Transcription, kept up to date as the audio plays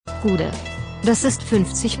Gude. Das ist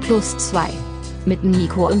 50 plus 2. Mit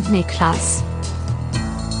Nico und Niklas.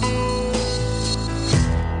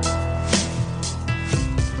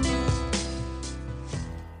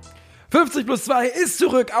 +2 ist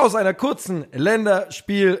zurück aus einer kurzen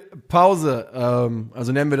Länderspielpause.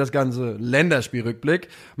 Also nennen wir das Ganze Länderspielrückblick.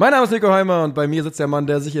 Mein Name ist Nico Heimer und bei mir sitzt der Mann,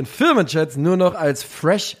 der sich in Firmenchats nur noch als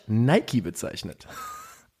Fresh Nike bezeichnet.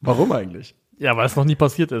 Warum eigentlich? Ja, weil es noch nie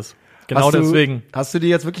passiert ist. Genau deswegen. Hast du dir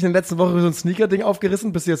jetzt wirklich in der letzten Woche so ein Sneaker-Ding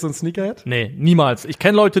aufgerissen? Bist du jetzt so ein Sneakerhead? Nee, niemals. Ich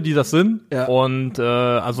kenne Leute, die das sind. Ja. Und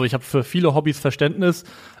also ich habe für viele Hobbys Verständnis.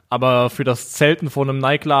 Aber für das Zelten vor einem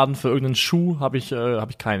Nike-Laden, für irgendeinen Schuh, habe ich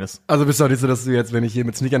keines. Also bist du auch nicht so, dass du jetzt, wenn ich hier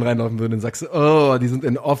mit Sneakern reinlaufen würde, dann sagst du, oh, die sind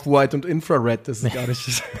in Off-White und Infrared. Das ist gar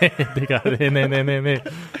nicht... Nee, Digga, nee.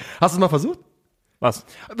 Hast du es mal versucht? Was?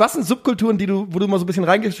 Was sind Subkulturen, wo du mal so ein bisschen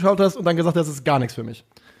reingeschaut hast und dann gesagt hast, das ist gar nichts für mich?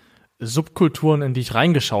 Subkulturen, in die ich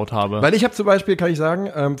reingeschaut habe. Weil ich habe zum Beispiel, kann ich sagen,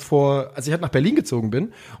 als ich halt nach Berlin gezogen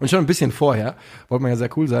bin und schon ein bisschen vorher, wollte man ja sehr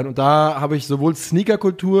cool sein, und da habe ich sowohl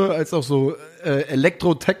Sneakerkultur als auch so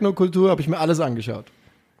Elektro-Techno-Kultur, habe ich mir alles angeschaut.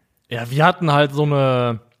 Ja, wir hatten halt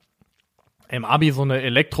im Abi so eine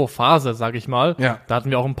Elektrophase, sag ich mal. Ja. Da hatten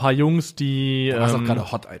wir auch ein paar Jungs, die... Da war es auch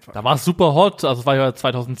gerade hot einfach. Da war es super hot, also es war ja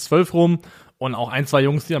 2012 rum. Und auch ein, zwei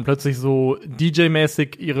Jungs, die dann plötzlich so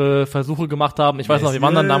DJ-mäßig ihre Versuche gemacht haben. Ich weiß noch, wir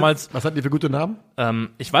waren dann damals... Was hatten die für gute Namen?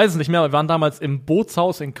 Ich weiß es nicht mehr, aber wir waren damals im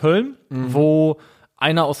Bootshaus in Köln, wo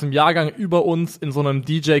einer aus dem Jahrgang über uns in so einem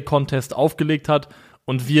DJ-Contest aufgelegt hat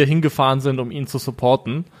und wir hingefahren sind, um ihn zu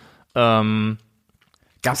supporten. Gab's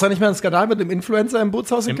da nicht mal einen Skandal mit dem Influencer im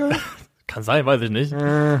Bootshaus in Köln? Kann sein, weiß ich nicht.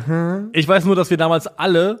 Ich weiß nur, dass wir damals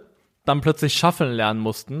alle dann plötzlich shuffeln lernen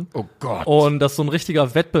mussten. Oh Gott. Und dass so ein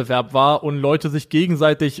richtiger Wettbewerb war und Leute sich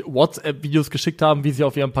gegenseitig WhatsApp-Videos geschickt haben, wie sie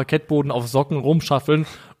auf ihrem Parkettboden auf Socken rumschaffeln,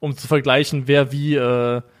 um zu vergleichen, wer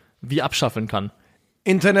wie abschaffeln kann.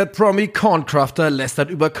 Internet-Promi Corncrafter lästert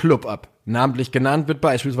über Club ab. Namentlich genannt wird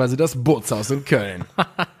beispielsweise das Bootshaus in Köln.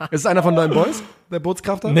 Ist es einer von deinen Boys, der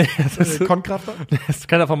Bootskrafter? Nee, das ist Corncrafter? Das ist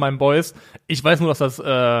keiner von meinen Boys. Ich weiß nur, dass das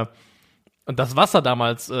Wasser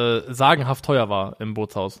damals sagenhaft teuer war im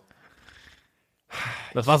Bootshaus.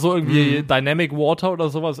 Das war so irgendwie Dynamic Water oder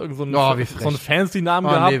sowas, irgend so ein fancy Namen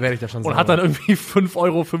gehabt. Nee, werd ich da schon und hat dann irgendwie 5,50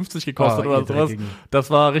 € gekostet oder sowas. Dreckigen. Das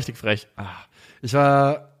war richtig frech.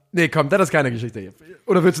 Nee, komm, das ist keine Geschichte hier.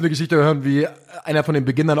 Oder willst du eine Geschichte hören, wie einer von den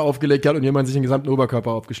Beginnern aufgelegt hat und jemand sich den gesamten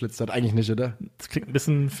Oberkörper aufgeschlitzt hat? Eigentlich nicht, oder? Das klingt ein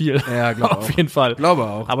bisschen viel. Ja, glaube Auf jeden Fall. Glaube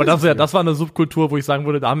auch. Aber das war eine Subkultur, wo ich sagen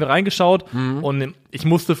würde, da haben wir reingeschaut und ich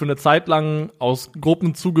musste für eine Zeit lang aus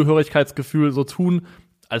Gruppenzugehörigkeitsgefühl so tun,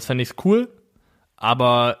 als fände ich's cool.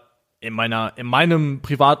 Aber in meinem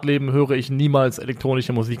Privatleben höre ich niemals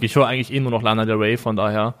elektronische Musik. Ich höre eigentlich nur noch Lana Del Rey, von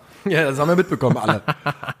daher. Ja, das haben wir mitbekommen, alle.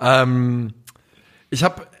 Ich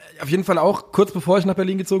habe auf jeden Fall auch, kurz bevor ich nach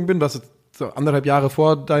Berlin gezogen bin, was so 1,5 Jahre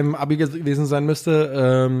vor deinem Abi gewesen sein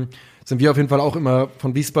müsste, sind wir auf jeden Fall auch immer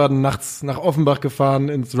von Wiesbaden nachts nach Offenbach gefahren,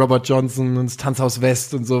 ins Robert Johnson, ins Tanzhaus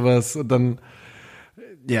West und sowas. Und dann,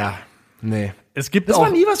 nee. Es gibt Das auch,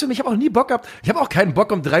 war nie was für mich. Ich habe auch nie Bock gehabt. Ich habe auch keinen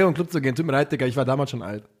Bock, um 3 Uhr in den Club zu gehen. Tut mir leid, Digga, ich war damals schon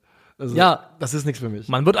alt. Also, Ja. Das ist nichts für mich.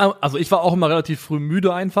 also ich war auch immer relativ früh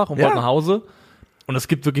müde einfach und wollte nach Hause. Und es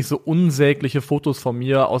gibt wirklich so unsägliche Fotos von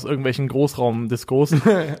mir aus irgendwelchen Großraumdiskos,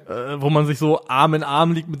 wo man sich so Arm in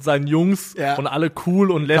Arm liegt mit seinen Jungs und alle cool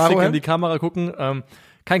und lässig in die Kamera gucken.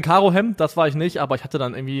 Kein Karohemd, das war ich nicht, aber ich hatte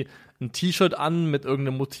dann irgendwie ein T-Shirt an mit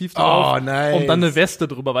irgendeinem Motiv drauf. Oh, nice. Und dann eine Weste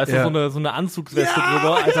drüber, weißt du, so eine Anzugsweste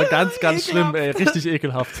drüber. Alter, ganz schlimm, ey, richtig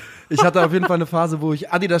ekelhaft. Ich hatte auf jeden Fall eine Phase, wo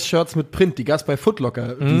ich Adidas-Shirts mit Print, die gab's bei Foot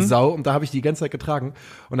Locker, die Sau, und da habe ich die ganze Zeit getragen.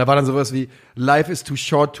 Und da war dann sowas wie Life is too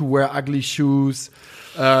short to wear ugly shoes.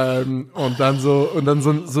 Und dann so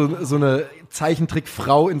eine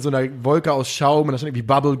Zeichentrickfrau in so einer Wolke aus Schaum und da stand irgendwie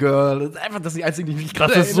Bubble Girl. Das ist einfach das die einzige, die mich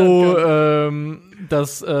Das ist so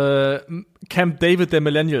das Camp David der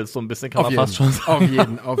Millennials, so ein bisschen kann man fast schon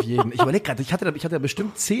sagen. Auf jeden. Ich überlege gerade, ich hatte ja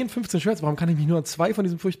bestimmt 10, 15 Shirts. Warum kann ich mich nur an 2 von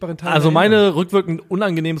diesen furchtbaren Teilen Also erinnern? meine rückwirkend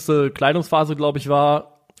unangenehmste Kleidungsphase, glaube ich,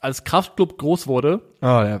 war, als Kraftclub groß wurde. Oh,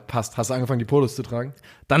 ja, passt. Hast du angefangen, die Polos zu tragen?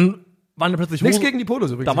 Dann waren ja plötzlich Nichts gegen die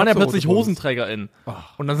Polos übrigens. Da waren ja plötzlich Hosenträger in.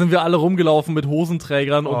 Und dann sind wir alle rumgelaufen mit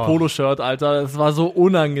Hosenträgern und Poloshirt, Alter. Das war so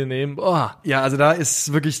unangenehm. Oh. Ja, also da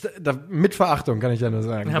ist wirklich, mit Verachtung, kann ich ja nur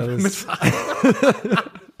sagen. Ja, das, mit Verachtung.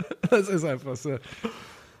 Das ist einfach so.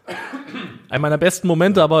 Einer meiner besten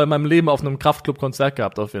Momente aber in meinem Leben auf einem Kraftclub-Konzert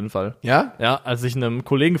gehabt, auf jeden Fall. Ja? Ja, als ich einem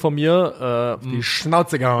Kollegen von mir Die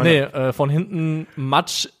Schnauze gehauen. von hinten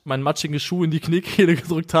meinen matschigen Schuh in die Kniekehle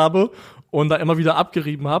gedrückt habe und da immer wieder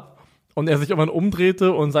abgerieben habe. Und er sich irgendwann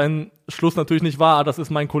umdrehte und sein Schluss natürlich nicht war, das ist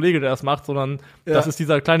mein Kollege, der das macht, sondern das ist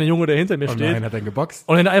dieser kleine Junge, der hinter mir steht. Nein, hat er geboxt?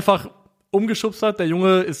 Und ihn einfach umgeschubst hat. Der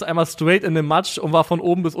Junge ist einmal straight in den Matsch und war von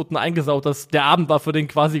oben bis unten eingesaut. Der Abend war für den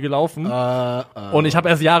quasi gelaufen. Und ich habe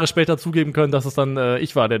erst Jahre später zugeben können, dass es dann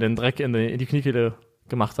ich war, der den Dreck in die Kniekehle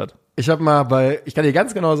gemacht hat. Ich habe ich kann dir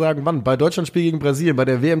ganz genau sagen, wann, bei Deutschlandspiel gegen Brasilien, bei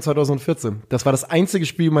der WM 2014. Das war das einzige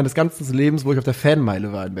Spiel meines ganzen Lebens, wo ich auf der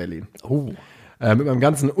Fanmeile war in Berlin. Mit meinem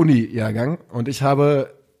ganzen Uni-Jahrgang. Und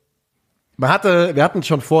wir hatten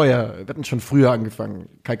schon früher angefangen,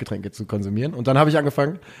 Kaltgetränke zu konsumieren. Und dann habe ich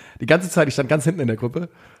angefangen, die ganze Zeit, ich stand ganz hinten in der Gruppe,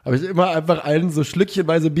 habe ich immer einfach allen so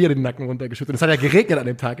schlückchenweise Bier den Nacken runtergeschüttet. Und es hat ja geregnet an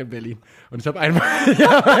dem Tag in Berlin. Und ich habe einfach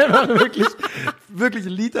wirklich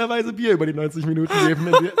literweise Bier über die 90 Minuten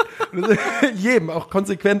jedem, auch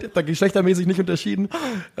konsequent, da geschlechtermäßig nicht unterschieden,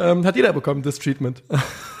 hat jeder bekommen, das Treatment.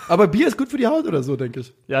 Aber Bier ist gut für die Haut oder so, denke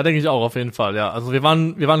ich. Ja, denke ich auch, auf jeden Fall, ja. Also wir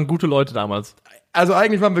waren gute Leute damals. Also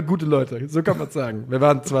eigentlich waren wir gute Leute, so kann man sagen. Wir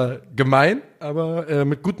waren zwar gemein, aber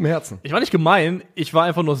mit gutem Herzen. Ich war nicht gemein, ich war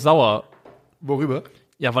einfach nur sauer. Worüber?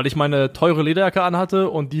 Ja, weil ich meine teure Lederjacke anhatte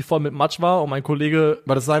und die voll mit Matsch war und mein Kollege...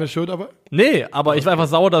 War das seine Schuld aber? Nee, aber ich war einfach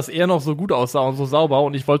sauer, dass er noch so gut aussah und so sauber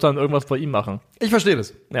und ich wollte dann irgendwas bei ihm machen. Ich verstehe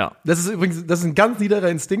das. Ja. Das ist übrigens, das ist ein ganz niederer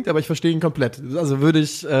Instinkt, aber ich verstehe ihn komplett. Also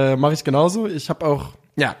mache ich genauso. Ich habe auch...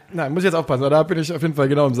 Ja, muss ich jetzt aufpassen, da bin ich auf jeden Fall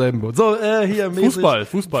genau im selben Boot. So, hier mäßig.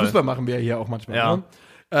 Fußball machen wir hier auch manchmal. Ja. Ne?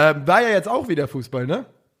 War ja jetzt auch wieder Fußball, ne?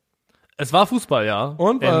 Es war Fußball, ja.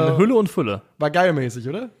 Und? In Hülle und Fülle. War geilmäßig,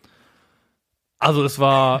 oder? Also es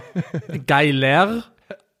war geiler,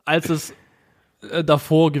 als es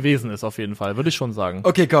davor gewesen ist, auf jeden Fall, würde ich schon sagen.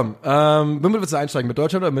 Okay, komm. Womit willst du einsteigen? Mit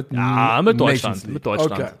Deutschland oder mit Ja, mit Deutschland. Nations League? Mit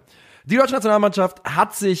Deutschland. Okay. Die deutsche Nationalmannschaft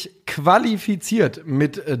hat sich qualifiziert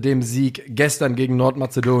mit dem Sieg gestern gegen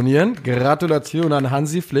Nordmazedonien. Gratulation an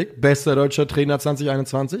Hansi Flick, bester deutscher Trainer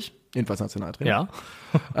 2021, jedenfalls Nationaltrainer.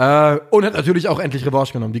 Ja. Und hat natürlich auch endlich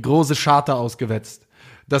Revanche genommen, die große Charta ausgewetzt,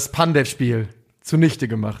 das Pandev-Spiel zunichte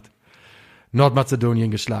gemacht. Nordmazedonien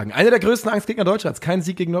geschlagen. Einer der größten Angstgegner Deutschlands. Kein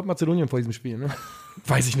Sieg gegen Nordmazedonien vor diesem Spiel. Ne?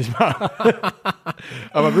 Weiß ich nicht mal.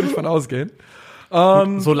 Aber würde ich von ausgehen.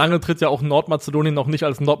 So lange tritt ja auch Nordmazedonien noch nicht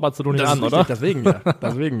als Nordmazedonien an, oder?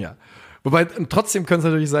 Deswegen ja. Wobei, trotzdem könnte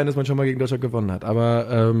es natürlich sein, dass man schon mal gegen Deutschland gewonnen hat.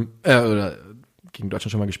 Aber, oder gegen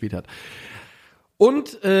Deutschland schon mal gespielt hat.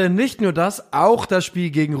 Und nicht nur das, auch das Spiel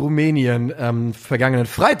gegen Rumänien vergangenen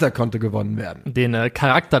Freitag konnte gewonnen werden. Den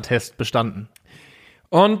Charaktertest bestanden.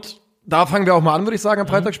 Und da fangen wir auch mal an, würde ich sagen, am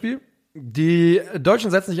Freitagsspiel. Die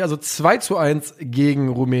Deutschen setzen sich also 2:1 gegen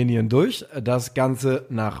Rumänien durch. Das Ganze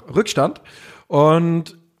nach Rückstand.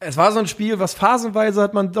 Und es war so ein Spiel, was phasenweise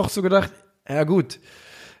hat man doch so gedacht, ja gut,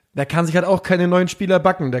 der kann sich halt auch keine neuen Spieler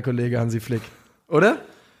backen, der Kollege Hansi Flick. Oder?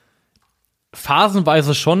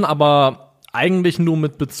 Phasenweise schon, aber eigentlich nur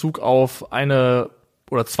mit Bezug auf eine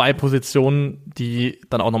oder zwei Positionen, die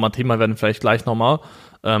dann auch nochmal Thema werden, vielleicht gleich nochmal.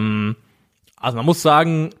 Also man muss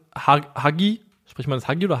sagen, Hagi, spricht man das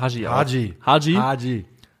Hagi oder Haji?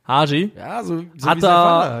 Haji. Ja, so hat wie sein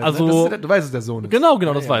Vater halt, also ne? Du weißt, es der Sohn ist. Genau,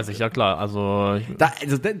 das weiß ich, ja klar. Also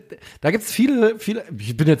da gibt's viele,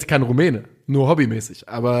 ich bin jetzt kein Rumäne, nur hobbymäßig,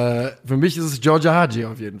 aber für mich ist es Georgia Hagi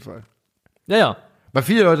auf jeden Fall. Ja. Weil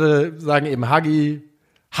viele Leute sagen eben Hagi,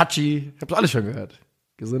 Hachi, ich hab's alles schon gehört.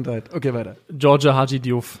 Gesundheit. Okay, weiter. Georgia Hagi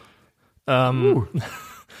Diouf.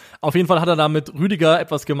 Auf jeden Fall hat er da mit Rüdiger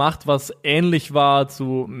etwas gemacht, was ähnlich war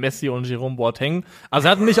zu Messi und Jerome Boateng. Also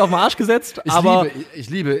er hat ihn nicht auf den Arsch gesetzt, aber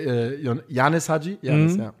ich liebe Janis Hagi.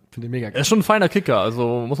 Janis, ja, finde ich mega geil. er ist schon ein feiner Kicker,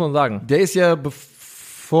 also muss man sagen. Der ist ja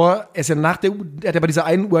er hat ja bei dieser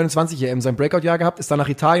einen U21 EM sein Breakout-Jahr gehabt, ist dann nach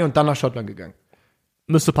Italien und dann nach Schottland gegangen.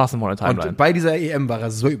 Müsste passen von der Timeline. Und bei dieser EM war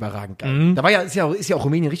er so überragend geil. Da ist ja auch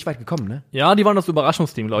Rumänien richtig weit gekommen, ne? Ja, die waren das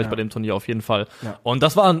Überraschungsteam, glaube ich, bei dem Turnier auf jeden Fall. Ja. Und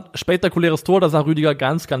das war ein spektakuläres Tor, da sah Rüdiger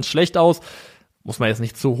ganz, ganz schlecht aus. Muss man jetzt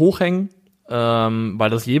nicht zu hoch hängen, weil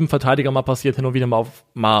das jedem Verteidiger mal passiert, hin und wieder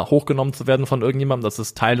mal hochgenommen zu werden von irgendjemandem. Das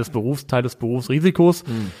ist Teil des Berufsrisikos.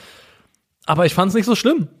 Aber ich fand es nicht so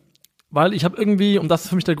schlimm, weil ich habe irgendwie, und das ist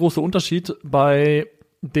für mich der große Unterschied, bei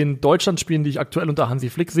den Deutschlandspielen, die ich aktuell unter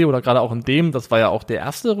Hansi Flick sehe, oder gerade auch in dem, das war ja auch der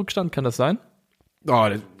erste Rückstand, kann das sein? Oh,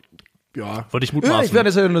 ja. Würde ich mutmaßen. Ich werde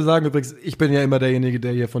es ja nur sagen, übrigens, ich bin ja immer derjenige,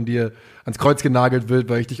 der hier von dir ans Kreuz genagelt wird,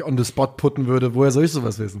 weil ich dich on the spot putten würde. Woher soll ich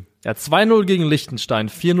sowas wissen? Ja, 2-0 gegen Liechtenstein,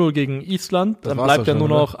 4-0 gegen Island, Das dann war's bleibt ja doch nur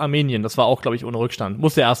schon, noch Armenien. Das war auch, glaube ich, ohne Rückstand.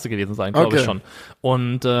 Muss der erste gewesen sein, glaube ich schon.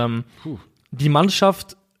 Und die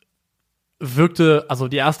Mannschaft wirkte, also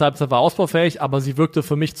die erste Halbzeit war ausbaufähig, aber sie wirkte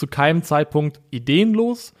für mich zu keinem Zeitpunkt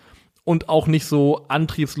ideenlos und auch nicht so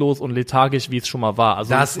antriebslos und lethargisch, wie es schon mal war.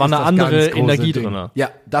 Also es war eine andere Energie drin. Ja,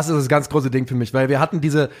 das ist das ganz große Ding für mich, weil wir hatten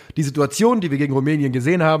die Situation, die wir gegen Rumänien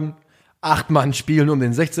gesehen haben, 8 Mann spielen um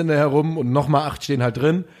den 16er herum und nochmal 8 stehen halt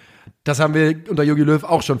drin. Das haben wir unter Jogi Löw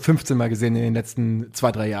auch schon 15 Mal gesehen in den letzten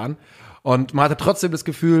 2-3 Jahren. Und man hatte trotzdem das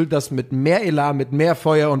Gefühl, dass mit mehr Elan, mit mehr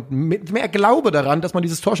Feuer und mit mehr Glaube daran, dass man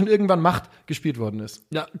dieses Tor schon irgendwann macht, gespielt worden ist.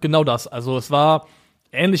 Ja, genau das. Also es war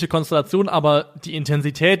ähnliche Konstellation, aber die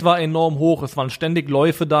Intensität war enorm hoch. Es waren ständig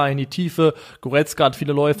Läufe da in die Tiefe. Goretzka hat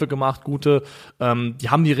viele Läufe gemacht, gute. Die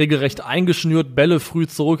haben die regelrecht eingeschnürt, Bälle früh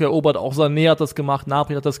zurückerobert. Auch Sané hat das gemacht,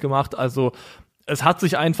 Gnabry hat das gemacht. Also es hat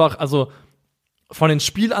sich einfach, also von den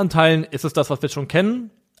Spielanteilen ist es das, was wir schon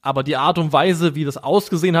kennen. Aber die Art und Weise, wie das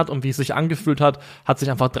ausgesehen hat und wie es sich angefühlt hat, hat sich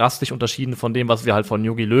einfach drastisch unterschieden von dem, was wir halt von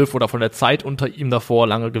Jogi Löw oder von der Zeit unter ihm davor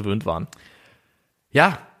lange gewöhnt waren.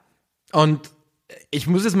 Ja, und ich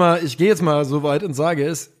gehe jetzt mal so weit und sage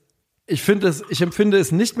es, ich empfinde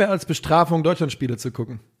es nicht mehr als Bestrafung, Deutschlandspiele zu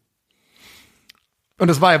gucken. Und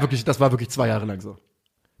das war wirklich 2 Jahre lang so.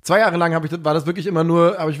 2 Jahre lang habe ich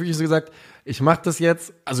wirklich so gesagt, ich mache das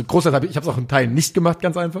jetzt, also Großteil ich habe es auch in Teilen nicht gemacht,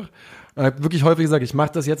 ganz einfach. Ich habe wirklich häufig gesagt, ich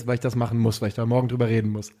mache das jetzt, weil ich das machen muss, weil ich da morgen drüber reden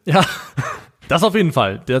muss. Ja, das auf jeden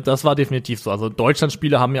Fall. Das war definitiv so. Also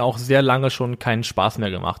Deutschlandspiele haben ja auch sehr lange schon keinen Spaß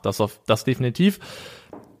mehr gemacht. Das definitiv.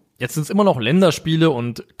 Jetzt sind es immer noch Länderspiele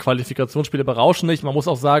und Qualifikationsspiele berauschen nicht. Man muss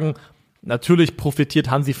auch sagen, natürlich profitiert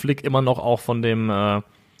Hansi Flick immer noch auch von dem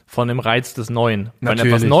Reiz des Neuen. Natürlich. Wenn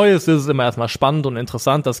etwas Neues ist, ist es immer erstmal spannend und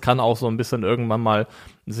interessant. Das kann auch so ein bisschen irgendwann mal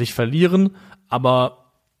sich verlieren. Aber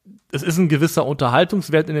es ist ein gewisser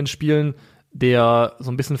Unterhaltungswert in den Spielen, der so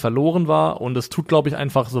ein bisschen verloren war. Und es tut, glaube ich,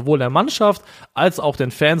 einfach sowohl der Mannschaft als auch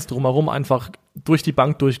den Fans drumherum einfach durch die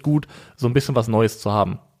Bank durch gut, so ein bisschen was Neues zu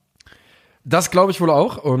haben. Das glaube ich wohl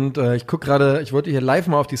auch. Und ich wollte hier live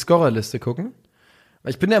mal auf die Scorerliste gucken.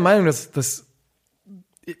 Weil ich bin der Meinung, dass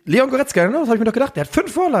Leon Goretzka, das habe ich mir doch gedacht, der hat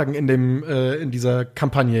 5 Vorlagen in dieser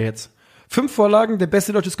Kampagne jetzt. 5 Vorlagen, der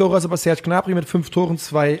beste deutsche Scorer ist aber Serge Gnabry mit 5 Toren,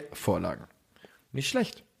 2 Vorlagen. Nicht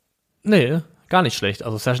schlecht. Nee, gar nicht schlecht.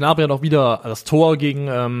 Also Serge Gnabry hat auch wieder das Tor gegen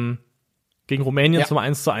Rumänien zum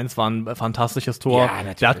 1:1 war ein fantastisches Tor. Ja,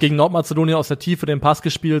 natürlich. Der hat gegen Nordmazedonien aus der Tiefe den Pass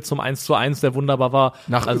gespielt zum 1:1, der wunderbar war.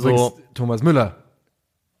 Übrigens Thomas Müller.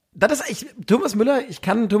 Thomas Müller, ich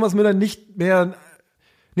kann Thomas Müller nicht mehr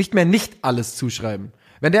alles zuschreiben.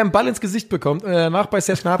 Wenn der einen Ball ins Gesicht bekommt und danach bei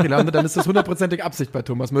Serge Gnabry landet, dann ist das 100%ig Absicht bei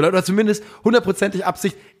Thomas Müller. Oder zumindest 100%ig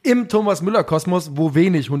Absicht im Thomas Müller-Kosmos, wo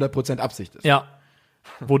wenig 100% Absicht ist. Ja,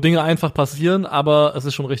 wo Dinge einfach passieren, aber es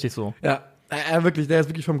ist schon richtig so. Ja, wirklich, der ist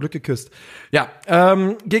wirklich vom Glück geküsst. Ja,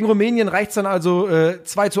 gegen Rumänien reicht's dann also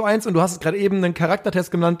 2:1 und du hast es gerade eben einen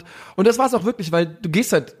Charaktertest genannt. Und das war's auch wirklich, weil du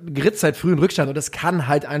geritzt halt früh in Rückstand und das kann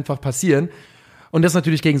halt einfach passieren. Und das ist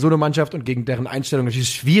natürlich gegen so eine Mannschaft und gegen deren Einstellung natürlich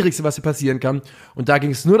das Schwierigste, was hier passieren kann. Und da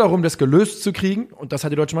ging es nur darum, das gelöst zu kriegen. Und das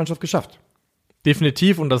hat die deutsche Mannschaft geschafft.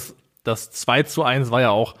 Definitiv. Und das 2:1 war ja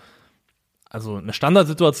auch also eine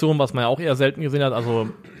Standardsituation, was man ja auch eher selten gesehen hat. Also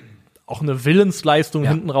auch eine Willensleistung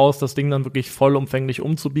hinten raus, das Ding dann wirklich vollumfänglich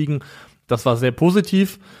umzubiegen. Das war sehr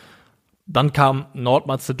positiv. Dann kam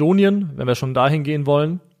Nordmazedonien, wenn wir schon dahin gehen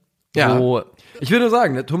wollen. Ja, ich will nur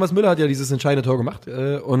sagen, Thomas Müller hat ja dieses entscheidende Tor gemacht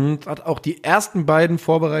und hat auch die ersten beiden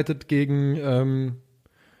vorbereitet gegen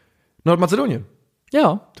Nordmazedonien.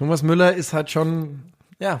 Ja. Thomas Müller ist halt schon,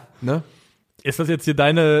 ne? Ist das jetzt hier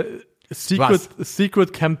deine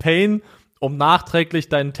Secret Campaign, um nachträglich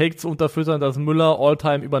deinen Take zu unterfüttern, dass Müller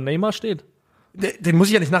Alltime über Neymar steht? Den muss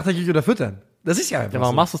ich ja nicht nachträglich unterfüttern. Das ist ja einfach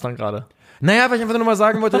warum so. machst du es dann gerade? Naja, weil ich einfach nur mal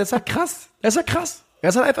sagen wollte, der ist halt krass. Er ist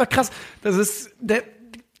halt einfach krass.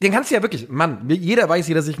 Den kannst du ja wirklich, Mann, jeder weiß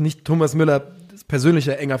hier, dass ich nicht Thomas Müller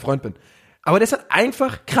persönlicher enger Freund bin. Aber der ist halt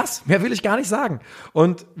einfach krass. Mehr will ich gar nicht sagen.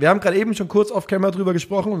 Und wir haben gerade eben schon kurz off-camera drüber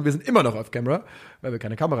gesprochen und wir sind immer noch off-camera, weil wir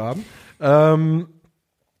keine Kamera haben.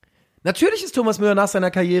 Natürlich ist Thomas Müller nach seiner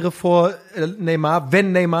Karriere vor Neymar,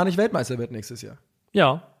 wenn Neymar nicht Weltmeister wird nächstes Jahr.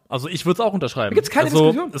 Ja, also ich würde es auch unterschreiben. Da gibt's keine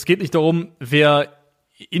Diskussion. Es geht nicht darum, wer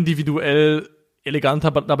individuell eleganter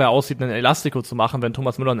dabei aussieht, einen Elastico zu machen, wenn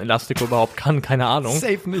Thomas Müller ein Elastico überhaupt kann, keine Ahnung.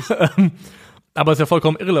 Safe nicht. Aber ist ja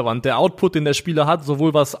vollkommen irrelevant. Der Output, den der Spieler hat,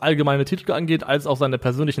 sowohl was allgemeine Titel angeht, als auch seine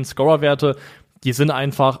persönlichen Scorerwerte, die sind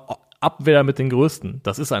einfach Abwehr mit den Größten.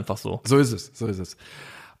 Das ist einfach so. So ist es.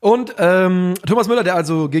 Und Thomas Müller, der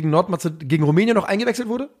also gegen Rumänien noch eingewechselt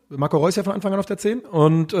wurde, Marco Reus ja von Anfang an auf der 10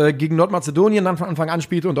 und gegen Nordmazedonien dann von Anfang an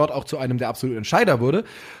spielte und dort auch zu einem der absoluten Entscheider wurde.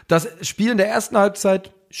 Das Spiel in der ersten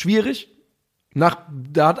Halbzeit schwierig.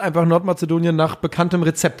 Da hat einfach Nordmazedonien nach bekanntem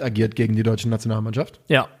Rezept agiert gegen die deutsche Nationalmannschaft.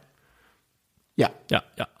 Ja.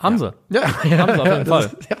 Haben sie. Ja. Haben sie auf jeden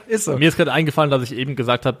Fall. Ist so. Mir ist gerade eingefallen, dass ich eben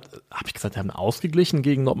gesagt habe, die haben ausgeglichen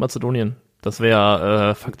gegen Nordmazedonien. Das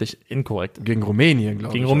wäre faktisch inkorrekt. Gegen Rumänien,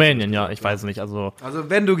 glaube ich. Gegen Rumänien, ja, ich weiß nicht. Also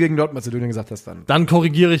wenn du gegen Nordmazedonien gesagt hast, dann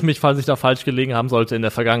korrigiere ich mich, falls ich da falsch gelegen haben sollte in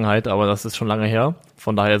der Vergangenheit, aber das ist schon lange her.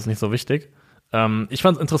 Von daher ist es nicht so wichtig. Ich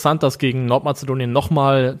fand es interessant, dass gegen Nordmazedonien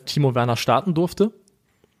nochmal Timo Werner starten durfte,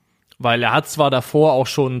 Weil er hat zwar davor auch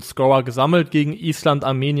schon Scorer gesammelt gegen Island,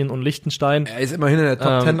 Armenien und Liechtenstein. Er ist immerhin in der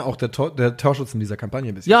Top 10 auch der Torschützen dieser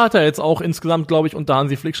Kampagne bisher. Ja, hat er jetzt auch insgesamt, glaube ich, unter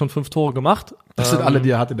Hansi Flick schon 5 Tore gemacht. Das sind alle, die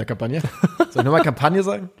er hat in der Kampagne. Soll ich nochmal Kampagne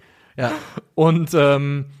sagen? Ja. Und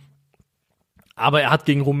aber er hat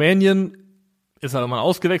gegen Rumänien, ist er mal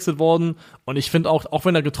ausgewechselt worden. Und ich finde auch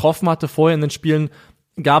wenn er getroffen hatte vorher in den Spielen,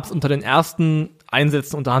 gab es unter den ersten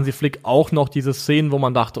Einsätzen unter Hansi Flick auch noch diese Szenen, wo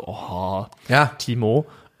man dachte, oh, Ja. Timo.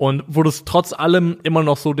 Und wo das trotz allem immer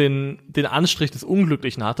noch so den Anstrich des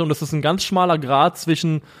Unglücklichen hatte. Und das ist ein ganz schmaler Grat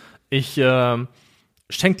zwischen, ich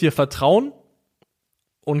schenke dir Vertrauen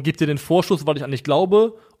und gebe dir den Vorschuss, weil ich an dich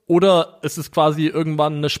glaube, oder es ist quasi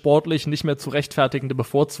irgendwann eine sportlich nicht mehr zu rechtfertigende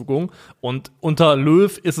Bevorzugung. Und unter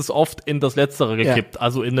Löw ist es oft in das Letztere gekippt.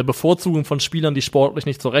 Also in eine Bevorzugung von Spielern, die sportlich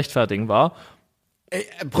nicht zu rechtfertigen war. Ey,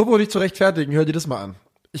 apropos nicht zu rechtfertigen, hör dir das mal an.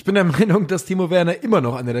 Ich bin der Meinung, dass Timo Werner immer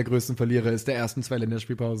noch einer der größten Verlierer ist der ersten 2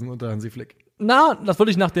 Länderspielpausen unter Hansi Flick. Na, das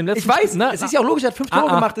würde ich nach dem letzten Ich weiß, Spiel, es ist ja auch logisch, er hat 5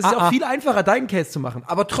 Tore gemacht, es ist ja auch viel einfacher, deinen Case zu machen.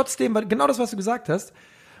 Aber trotzdem, weil genau das, was du gesagt hast,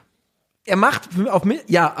 er macht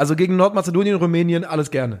also gegen Nordmazedonien und Rumänien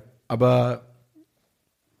alles gerne. Aber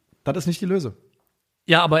das ist nicht die Lösung.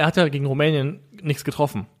 Ja, aber er hat ja gegen Rumänien nichts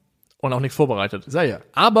getroffen und auch nichts vorbereitet. Sei ja.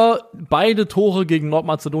 Aber beide Tore gegen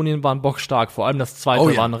Nordmazedonien waren bockstark. Vor allem das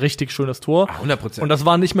zweite war ein richtig schönes Tor. 100%. Und das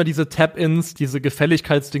waren nicht mehr diese Tap-Ins, diese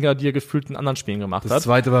Gefälligkeitsdinger, die er gefühlt in anderen Spielen gemacht Das hat.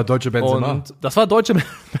 zweite war deutsche Benzema. Und das war deutsche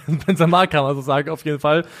Benzema, kann man so sagen, auf jeden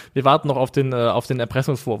Fall. Wir warten noch auf den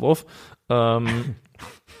Erpressungsvorwurf.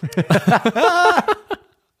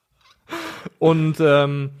 Und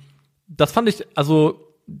das fand ich, also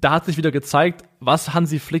da hat sich wieder gezeigt, was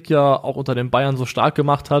Hansi Flick ja auch unter den Bayern so stark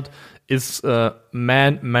gemacht hat, ist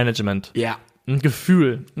Man-Management. Ja. Ein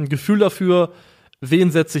Gefühl dafür, wen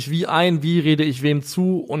setze ich wie ein, wie rede ich wem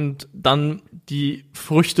zu und dann die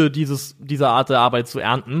Früchte dieser Art der Arbeit zu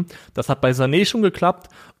ernten. Das hat bei Sané schon geklappt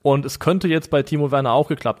und es könnte jetzt bei Timo Werner auch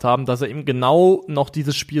geklappt haben, dass er ihm genau noch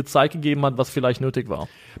dieses Spiel Zeit gegeben hat, was vielleicht nötig war.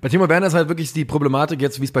 Bei Timo Werner ist halt wirklich die Problematik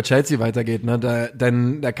jetzt, wie es bei Chelsea weitergeht. Ne?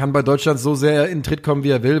 Der kann bei Deutschland so sehr in den Tritt kommen, wie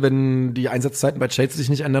er will, wenn die Einsatzzeiten bei Chelsea sich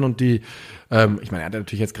nicht ändern und die, ich meine, er hat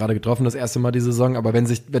natürlich jetzt gerade getroffen, das erste Mal die Saison, aber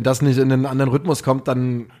wenn das nicht in einen anderen Rhythmus kommt,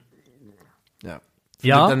 dann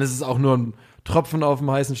dann ist es auch nur ein Tropfen auf dem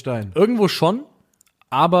heißen Stein. Irgendwo schon,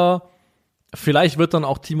 aber vielleicht wird dann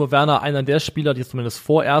auch Timo Werner einer der Spieler, die zumindest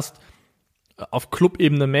vorerst auf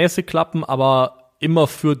Clubebene mäßig klappen, aber immer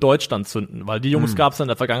für Deutschland zünden, weil die Jungs gab es in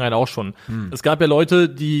der Vergangenheit auch schon. Es gab ja Leute,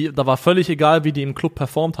 da war völlig egal, wie die im Club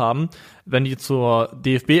performt haben. Wenn die zur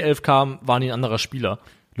DFB 11 kamen, waren die ein anderer Spieler.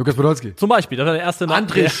 Lukas Podolski. Zum Beispiel, das war der erste Name.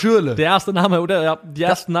 André Schürrle. Der erste Name, oder die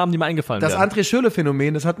ersten Namen, die mir eingefallen Das wären. André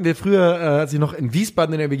Schürrle-Phänomen, das hatten wir früher, als ich noch in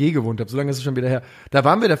Wiesbaden in der WG gewohnt habe, so lange ist es schon wieder her. Da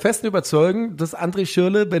waren wir der festen Überzeugung, dass André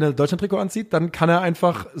Schürrle, wenn er Deutschland-Trikot anzieht, dann kann er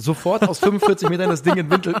einfach sofort aus 45 Metern das Ding in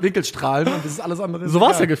Winkel strahlen und das ist alles andere. So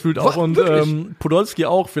war es ja gefühlt auch. Und wirklich? Podolski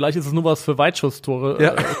auch. Vielleicht ist es nur was für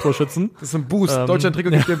Weitschusstore, Torschützen. Das ist ein Boost.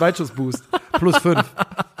 Deutschland-Trikot gibt den Weitschuss-Boost. +5.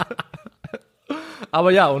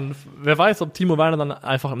 Aber ja, und wer weiß, ob Timo Werner dann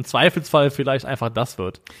einfach im Zweifelsfall vielleicht einfach das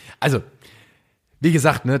wird. Also, wie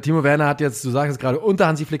gesagt, ne, Timo Werner hat jetzt, du sagst es gerade, unter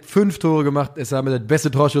Hansi Flick 5 Tore gemacht, ist damit der beste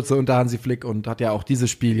Torschütze unter Hansi Flick und hat ja auch dieses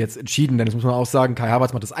Spiel jetzt entschieden, denn das muss man auch sagen, Kai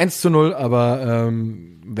Havertz macht das 1:0, aber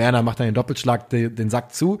Werner macht dann den Doppelschlag, den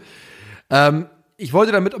Sack zu. Ich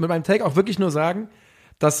wollte damit mit meinem Take auch wirklich nur sagen,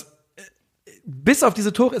 dass bis auf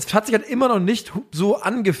diese Tore, es hat sich halt immer noch nicht so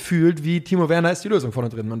angefühlt, wie Timo Werner ist die Lösung vorne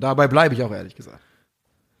drin und dabei bleibe ich auch ehrlich gesagt.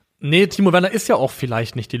 Nee, Timo Werner ist ja auch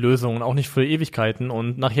vielleicht nicht die Lösung und auch nicht für Ewigkeiten.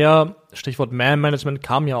 Und nachher, Stichwort Man-Management,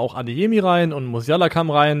 kam ja auch Adeyemi rein und Musiala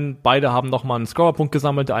kam rein. Beide haben nochmal einen Scorerpunkt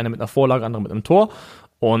gesammelt, der eine mit einer Vorlage, der andere mit einem Tor.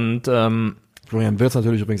 Und Florian Wirtz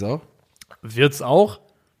natürlich übrigens auch. Wirtz auch.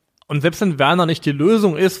 Und selbst wenn Werner nicht die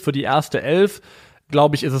Lösung ist für die erste 11,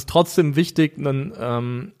 glaube ich, ist es trotzdem wichtig,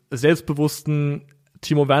 einen selbstbewussten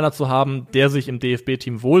Timo Werner zu haben, der sich im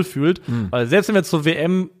DFB-Team wohlfühlt. Weil selbst wenn wir zur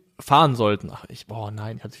WM fahren sollten.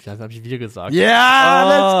 Nein, hab ich wir gesagt.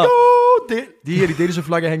 Yeah, let's go! Die dänische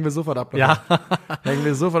Flagge hängen wir sofort ab. Ja. Hängen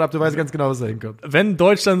wir sofort ab, du weißt ganz genau, was da hinkommt. Wenn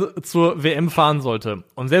Deutschland zur WM fahren sollte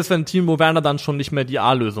und selbst wenn Timo Werner dann schon nicht mehr die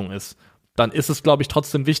A-Lösung ist, dann ist es, glaube ich,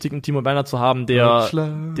 trotzdem wichtig, einen Timo Werner zu haben, der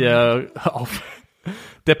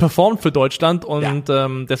performt für Deutschland und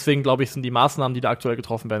deswegen, glaube ich, sind die Maßnahmen, die da aktuell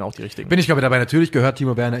getroffen werden, auch die richtigen. Bin ich, glaube ich, dabei. Natürlich gehört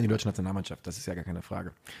Timo Werner in die deutsche Nationalmannschaft. Das ist ja gar keine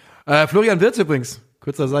Frage. Florian Wirtz übrigens,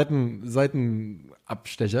 kurzer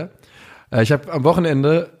Seitenabstecher. Ich habe am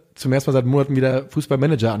Wochenende zum ersten Mal seit Monaten wieder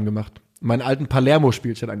Fußballmanager angemacht. Meinen alten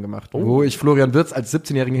Palermo-Spielchen angemacht, wo ich Florian Wirtz als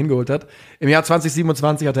 17-Jährigen hingeholt hat. Im Jahr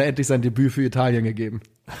 2027 hat er endlich sein Debüt für Italien gegeben.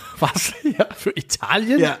 Was? Ja, für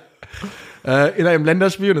Italien? Ja. In einem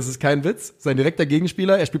Länderspiel, und das ist kein Witz, sein direkter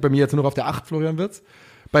Gegenspieler, er spielt bei mir jetzt nur noch auf der 8, Florian Wirtz,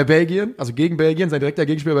 bei Belgien, also gegen Belgien, sein direkter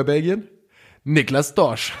Gegenspieler bei Belgien, Niklas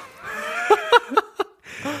Dorsch.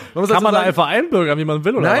 Kann man da einfach einbürgern, wie man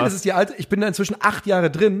will, oder Nein, was? das ist die alte, ich bin da inzwischen 8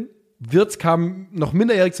 Jahre drin. Wirtz kam noch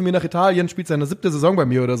minderjährig zu mir nach Italien, spielt seine 7. Saison bei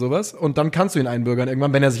mir oder sowas. Und dann kannst du ihn einbürgern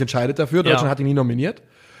irgendwann, wenn er sich entscheidet dafür. Deutschland hat ihn nie nominiert.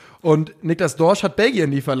 Und Niklas Dorsch hat Belgien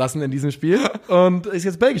nie verlassen in diesem Spiel und ist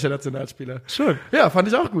jetzt belgischer Nationalspieler. Schön. Ja, fand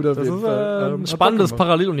ich auch gut auf Das jeden ist Fall. ein Hat spannendes Bock gemacht.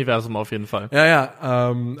 Paralleluniversum auf jeden Fall.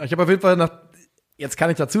 Ja. Ich habe auf jeden Fall jetzt kann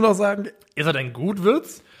ich dazu noch sagen, Ist er denn gut,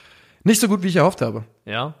 Wirtz? nicht so gut, wie ich erhofft habe.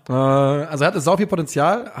 Ja. Also er hatte sau viel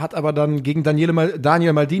Potenzial, hat aber dann gegen Daniel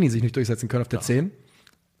Maldini sich nicht durchsetzen können auf der 10.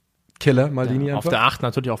 Killer, Maldini Auf einfach. der 8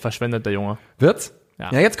 natürlich auch verschwendet, der Junge. Wird's?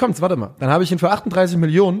 Ja. Ja, jetzt kommt's, warte mal. Dann habe ich ihn für 38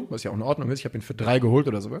 Millionen, was ja auch in Ordnung ist, ich habe ihn für 3 geholt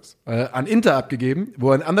oder sowas, an Inter abgegeben,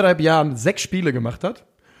 wo er in 1,5 Jahren 6 Spiele gemacht hat.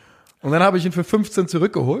 Und dann habe ich ihn für 15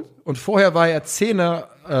 zurückgeholt. Und vorher war er 10er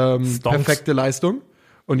perfekte Leistung.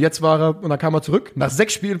 Und jetzt und dann kam er zurück, nach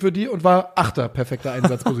 6 Spielen für die und war 8er perfekte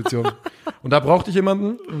Einsatzposition. Und da brauchte ich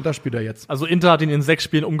jemanden und da spielt er jetzt. Also Inter hat ihn in 6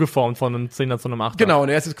 Spielen umgeformt von einem 10er zu einem 8er. Genau, und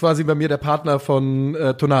er ist jetzt quasi bei mir der Partner von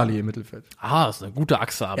Tonali im Mittelfeld. Ah, das ist eine gute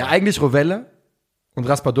Achse, aber. Ja, eigentlich Rovella und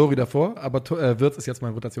Raspadori davor, aber Wirtz ist jetzt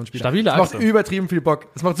mein Rotationsspieler. Stabile Es macht Achse. übertrieben viel Bock.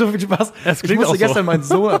 Es macht so viel Spaß. Es Ich klingt musste auch so. gestern meinen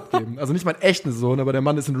Sohn abgeben. Also nicht meinen echten Sohn, aber der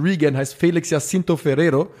Mann ist ein Regan, heißt Felix Jacinto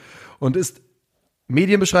Ferrero und ist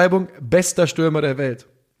Medienbeschreibung bester Stürmer der Welt.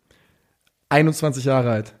 21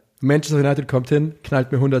 Jahre alt. Manchester United kommt hin,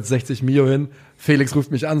 knallt mir 160 Mio hin. Felix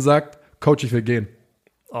ruft mich an, sagt, Coach, ich will gehen.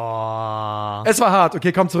 Oh. Es war hart.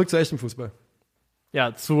 Okay, komm zurück zu echtem Fußball.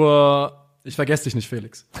 Ja, Ich vergesse dich nicht,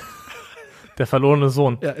 Felix. der verlorene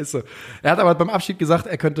Sohn. Ja, ist so. Er hat aber beim Abschied gesagt,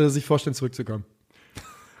 er könnte sich vorstellen, zurückzukommen.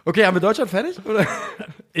 Okay, haben wir Deutschland fertig? Oder?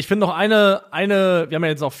 Ich finde noch eine, wir haben ja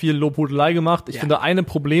jetzt auch viel Lobhudelei gemacht. Ich finde, eine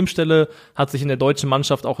Problemstelle hat sich in der deutschen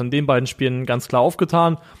Mannschaft auch in den beiden Spielen ganz klar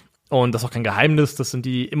aufgetan. Und das ist auch kein Geheimnis, das sind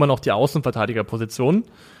immer noch die Außenverteidigerpositionen.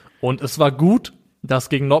 Und es war gut, dass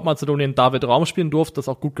gegen Nordmazedonien David Raum spielen durfte, das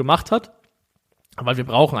auch gut gemacht hat. Weil wir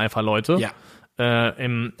brauchen einfach Leute. Ja.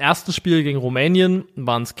 Im ersten Spiel gegen Rumänien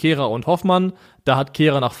waren es Kehrer und Hoffmann. Da hat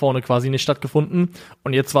Kehrer nach vorne quasi nicht stattgefunden.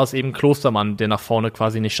 Und jetzt war es eben Klostermann, der nach vorne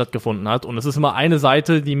quasi nicht stattgefunden hat. Und es ist immer eine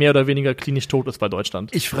Seite, die mehr oder weniger klinisch tot ist bei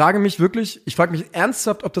Deutschland. Ich frage mich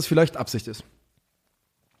ernsthaft, ob das vielleicht Absicht ist.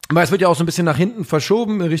 Weil es wird ja auch so ein bisschen nach hinten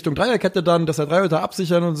verschoben, in Richtung Dreierkette dann, dass der Dreierkette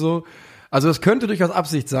absichern und so. Also es könnte durchaus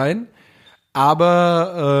Absicht sein.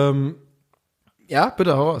 Aber, ja,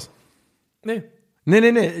 bitte, hau raus. Nee. Nee.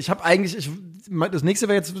 Das nächste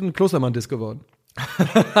wäre jetzt ein Klostermann-Diss geworden.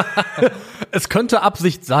 Es könnte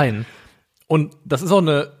Absicht sein. Und das ist auch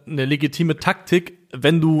eine legitime Taktik,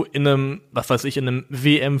 wenn du in einem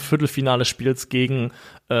WM-Viertelfinale spielst gegen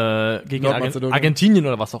Argentinien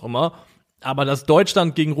oder was auch immer. Aber dass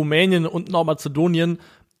Deutschland gegen Rumänien und Nordmazedonien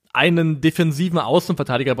einen defensiven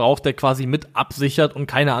Außenverteidiger braucht, der quasi mit absichert und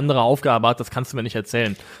keine andere Aufgabe hat, das kannst du mir nicht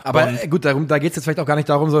erzählen. Aber gut, da geht es jetzt vielleicht auch gar nicht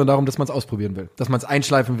darum, sondern darum, dass man es ausprobieren will. Dass man es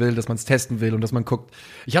einschleifen will, dass man es testen will und dass man guckt.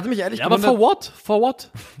 Ich hatte mich ehrlich aber for what?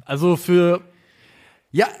 Also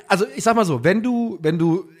Ja, also ich sag mal so, wenn du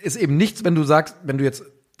jetzt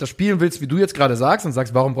das spielen willst, wie du jetzt gerade sagst und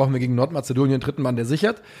sagst, warum brauchen wir gegen Nordmazedonien einen dritten Mann, der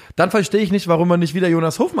sichert, dann verstehe ich nicht, warum man nicht wieder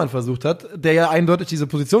Jonas Hofmann versucht hat, der ja eindeutig diese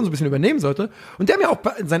Position so ein bisschen übernehmen sollte und der mir auch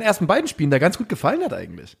in seinen ersten beiden Spielen da ganz gut gefallen hat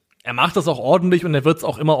eigentlich. er macht das auch ordentlich und er wird es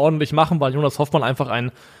auch immer ordentlich machen, weil Jonas Hoffmann einfach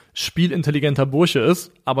ein spielintelligenter Bursche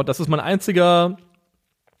ist. Aber das ist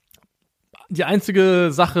die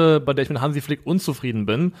einzige Sache, bei der ich mit Hansi Flick unzufrieden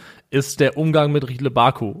bin, ist der Umgang mit Riedle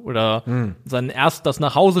Baku oder das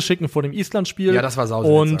Nachhauseschicken vor dem Island-Spiel. Ja, das war Und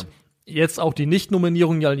sauseltsam. jetzt auch die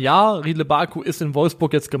Nicht-Nominierung, ja, Riedle Baku ist in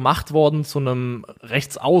Wolfsburg jetzt gemacht worden zu einem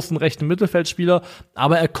Rechtsaußen, rechten Mittelfeldspieler,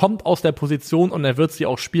 aber er kommt aus der Position und er wird sie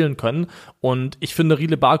auch spielen können. Und ich finde,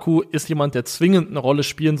 Riedle Baku ist jemand, der zwingend eine Rolle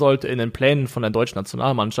spielen sollte in den Plänen von der deutschen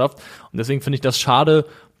Nationalmannschaft. Und deswegen finde ich das schade,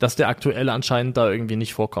 dass der Aktuelle anscheinend da irgendwie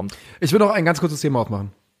nicht vorkommt. Ich will noch ein ganz kurzes Thema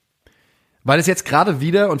aufmachen. Weil es jetzt gerade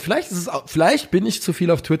wieder, und vielleicht bin ich zu viel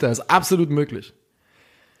auf Twitter, ist absolut möglich.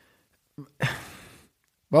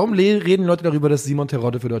 Warum reden Leute darüber, dass Simon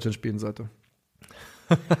Terodde für Deutschland spielen sollte?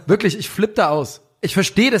 Wirklich, ich flippe da aus. Ich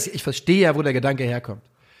verstehe ja, wo der Gedanke herkommt.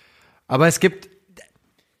 Aber es gibt,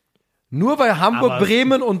 nur weil Hamburg,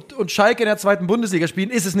 Bremen und Schalke in der 2. Bundesliga spielen,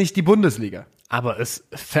 ist es nicht die Bundesliga. Aber es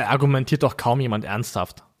verargumentiert doch kaum jemand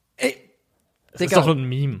ernsthaft. Ey, Das ist doch ein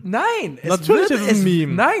Meme. Nein, Natürlich ist es ein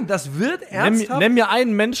Meme. Nein, das wird ernsthaft. Nenn mir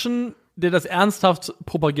einen Menschen, der das ernsthaft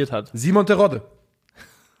propagiert hat. Simon Terodde.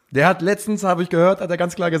 Der hat letztens, habe ich gehört, hat er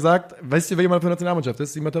ganz klar gesagt, weißt du, wer jemand für die Nationalmannschaft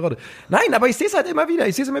ist? Simon Terodde. Nein, aber ich sehe es halt immer wieder.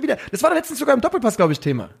 Das war letztens sogar im Doppelpass, glaube ich,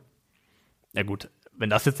 Thema. Ja gut, wenn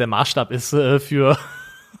das jetzt der Maßstab ist für...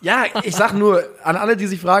 Ja, ich sag nur, an alle, die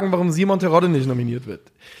sich fragen, warum Simon Terodde nicht nominiert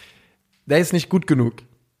wird. Der ist nicht gut genug.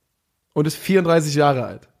 Und ist 34 Jahre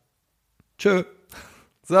alt. Tschö.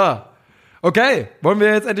 So. Okay, wollen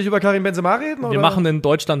wir jetzt endlich über Karim Benzema reden? Wir machen den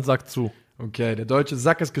Deutschland-Sack zu. Okay, der deutsche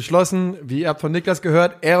Sack ist geschlossen. Wie ihr habt von Niklas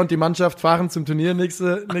gehört, er und die Mannschaft fahren zum Turnier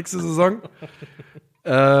nächste Saison.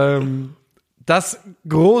 Das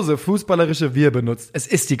große fußballerische Wir benutzt. Es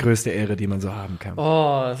ist die größte Ehre, die man so haben kann.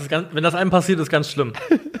 Oh, wenn das einem passiert, ist ganz schlimm.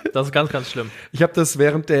 Das ist ganz, ganz schlimm. Ich habe das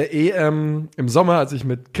während der EM im Sommer, als ich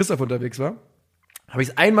mit Christoph unterwegs war, habe ich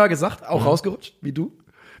es einmal gesagt, auch rausgerutscht, wie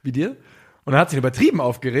dir. Und dann hat sich übertrieben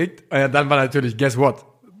aufgeregt. Und dann war natürlich, guess what?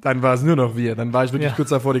 Dann war es nur noch wir. Dann war ich wirklich kurz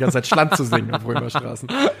davor, die ganze Zeit Schland zu singen auf Römerstraßen.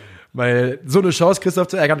 Weil so eine Chance, Christoph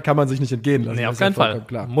zu ärgern, kann man sich nicht entgehen lassen. Nee, auf keinen Fall.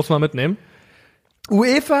 Klar. Muss man mitnehmen.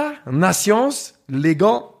 UEFA Nations League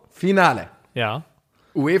Finale. Ja.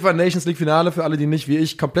 UEFA Nations League Finale, für alle, die nicht wie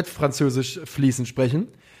ich komplett französisch fließend sprechen,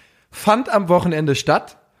 fand am Wochenende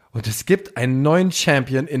statt und es gibt einen neuen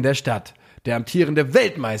Champion in der Stadt. Der amtierende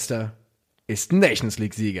Weltmeister ist Nations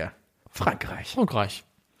League-Sieger. Frankreich.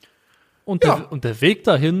 Und der Weg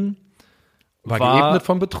dahin war geebnet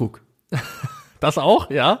vom Betrug. Das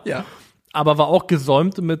auch, ja. Ja. Aber war auch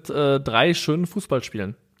gesäumt mit 3 schönen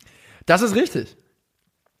Fußballspielen. Das ist richtig.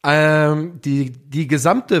 Die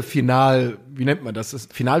gesamte wie nennt man das? Das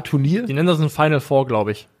Finalturnier? Die nennen das ein Final Four,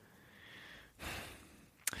 glaube ich.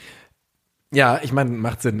 Ja, ich meine,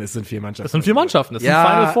 macht Sinn, es sind 4 Mannschaften. Es sind 4 Mannschaften, es sind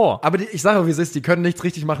Final Four. Aber ich sage auch, wie es ist, die können nichts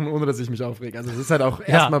richtig machen, ohne dass ich mich aufrege. Also es ist halt auch,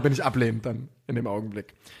 erstmal bin ich ablehnend dann in dem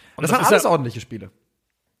Augenblick. Und das waren alles ordentliche Spiele.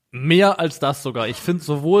 Mehr als das sogar. Ich finde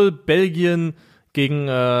sowohl Belgien gegen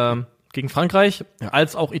Frankreich,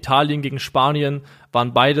 als auch Italien gegen Spanien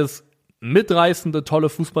waren beides mitreißende, tolle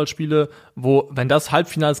Fußballspiele, wo, wenn das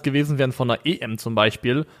Halbfinals gewesen wären von der EM zum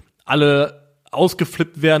Beispiel, alle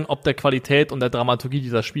ausgeflippt wären, ob der Qualität und der Dramaturgie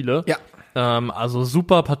dieser Spiele. Ja. Also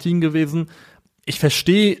super Partien gewesen. Ich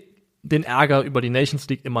verstehe den Ärger über die Nations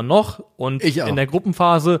League immer noch. Und Ich auch. in der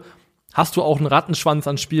Gruppenphase hast du auch einen Rattenschwanz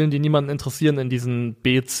an Spielen, die niemanden interessieren in diesen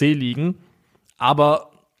B-C-Ligen.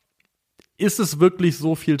 Aber ist es wirklich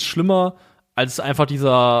so viel schlimmer als einfach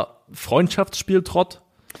dieser Freundschaftsspieltrott?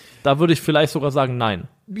 Da würde ich vielleicht sogar sagen, nein.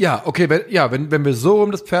 Ja, okay, wenn wir so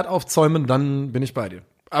um das Pferd aufzäumen, dann bin ich bei dir.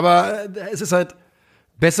 Aber es ist halt,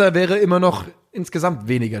 besser wäre immer noch insgesamt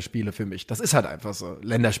weniger Spiele für mich. Das ist halt einfach so,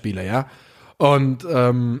 Länderspiele, ja. Und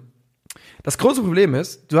das große Problem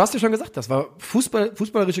ist, du hast ja schon gesagt, das war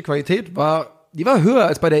fußballerische Qualität, die war höher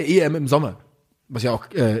als bei der EM im Sommer. Was ja auch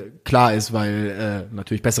klar ist, weil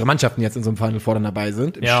natürlich bessere Mannschaften jetzt in so einem Final Four dann dabei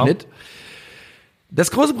sind, im Schnitt.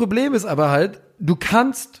 Das große Problem ist aber halt, du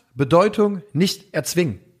kannst Bedeutung nicht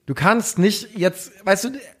erzwingen. Du kannst nicht jetzt, weißt du,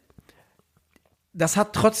 das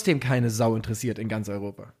hat trotzdem keine Sau interessiert in ganz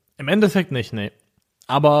Europa. Im Endeffekt nicht, nee.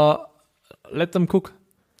 Aber let them cook.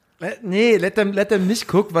 Nee, let them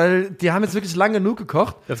nicht cook, weil die haben jetzt wirklich lange genug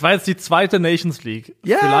gekocht. Das war jetzt die 2. Nations League.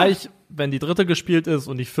 Ja. Vielleicht, wenn die 3. gespielt ist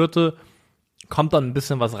und die 4., kommt dann ein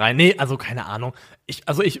bisschen was rein. Nee, also keine Ahnung.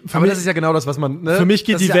 Aber das ist ja genau das, was man, ne? Für mich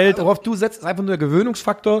geht das die ist Welt. Ja, worauf du setzt, ist einfach nur der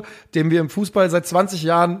Gewöhnungsfaktor, den wir im Fußball seit 20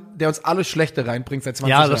 Jahren, der uns alles Schlechte reinbringt seit 20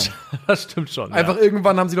 Jahren. Das stimmt schon. Einfach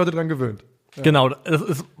irgendwann haben sich Leute dran gewöhnt. Ja. Genau, das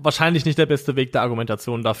ist wahrscheinlich nicht der beste Weg der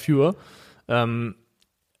Argumentation dafür. Wenn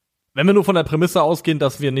wir nur von der Prämisse ausgehen,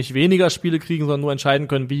 dass wir nicht weniger Spiele kriegen, sondern nur entscheiden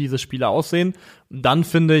können, wie diese Spiele aussehen, dann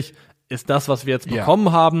finde ich, ist das, was wir jetzt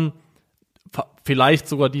bekommen haben, vielleicht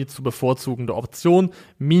sogar die zu bevorzugende Option,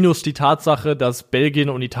 minus die Tatsache, dass Belgien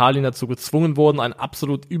und Italien dazu gezwungen wurden, ein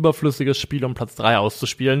absolut überflüssiges Spiel um Platz 3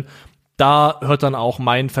 auszuspielen. Da hört dann auch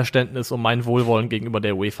mein Verständnis und mein Wohlwollen gegenüber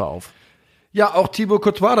der UEFA auf. Ja, auch Thibaut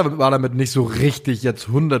Courtois war damit nicht so richtig jetzt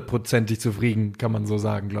 100%ig zufrieden, kann man so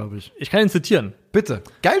sagen, glaube ich. Ich kann ihn zitieren. Bitte.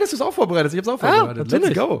 Geil, dass du es auch vorbereitet hast. Ich habe es auch vorbereitet.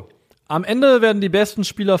 Natürlich. Let's go. Am Ende werden die besten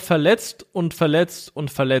Spieler verletzt und verletzt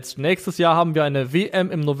und verletzt. Nächstes Jahr haben wir eine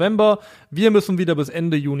WM im November. Wir müssen wieder bis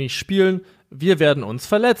Ende Juni spielen. Wir werden uns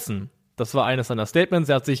verletzen. Das war eines seiner Statements.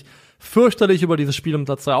 Er hat sich fürchterlich über dieses Spiel um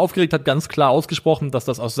Platz 3 aufgeregt, hat ganz klar ausgesprochen, dass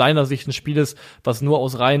das aus seiner Sicht ein Spiel ist, was nur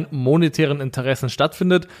aus rein monetären Interessen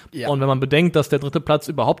stattfindet. Ja. Und wenn man bedenkt, dass der 3. Platz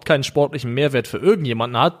überhaupt keinen sportlichen Mehrwert für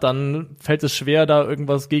irgendjemanden hat, dann fällt es schwer, da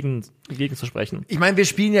irgendwas gegen zu sprechen. Ich meine, wir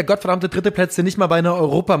spielen ja gottverdammte 3. Plätze nicht mal bei einer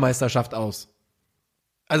Europameisterschaft aus.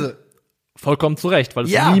 Also vollkommen zu Recht, weil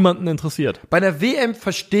es niemanden interessiert. Bei einer WM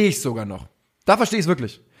verstehe ich sogar noch. Da verstehe ich es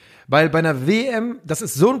wirklich. Weil bei einer WM, das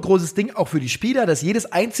ist so ein großes Ding auch für die Spieler, dass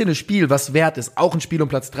jedes einzelne Spiel, was wert ist, auch ein Spiel um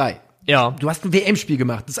Platz 3. Ja. Du hast ein WM-Spiel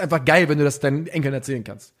gemacht. Das ist einfach geil, wenn du das deinen Enkeln erzählen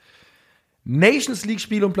kannst. Nations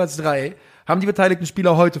League-Spiel um Platz 3 haben die beteiligten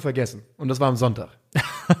Spieler heute vergessen. Und das war am Sonntag.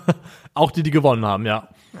 Auch die gewonnen haben, ja.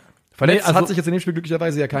 Verletzt hat sich jetzt in dem Spiel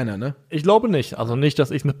glücklicherweise ja keiner, ne? Ich glaube nicht. Also nicht, dass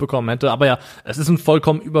ich es mitbekommen hätte. Aber ja, es ist ein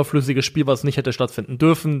vollkommen überflüssiges Spiel, was nicht hätte stattfinden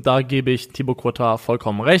dürfen. Da gebe ich Thibaut Courtois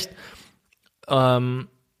vollkommen recht.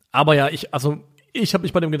 Aber ja, ich habe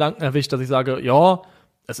mich bei dem Gedanken erwischt, dass ich sage, ja,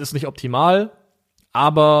 es ist nicht optimal,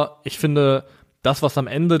 aber ich finde, das, was am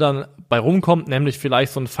Ende dann bei rumkommt, nämlich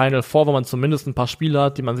vielleicht so ein Final Four, wo man zumindest ein paar Spiele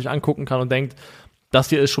hat, die man sich angucken kann und denkt, das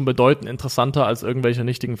hier ist schon bedeutend interessanter als irgendwelche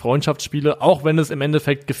nichtigen Freundschaftsspiele, auch wenn es im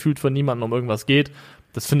Endeffekt gefühlt für niemanden um irgendwas geht.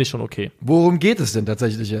 Das finde ich schon okay. Worum geht es denn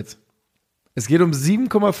tatsächlich jetzt? Es geht um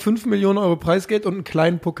 7,5 Millionen Euro Preisgeld und einen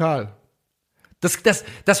kleinen Pokal. Das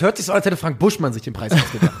hört sich so an, als hätte Frank Buschmann sich den Preis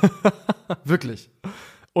ausgedacht. Wirklich.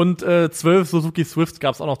 Und 12 Suzuki Swifts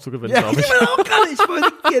gab es auch noch zu gewinnen, glaube ich.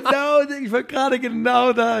 Ich wollte gerade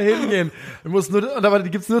genau da hingehen. Aber die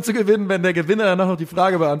gibt's nur zu gewinnen, wenn der Gewinner danach noch die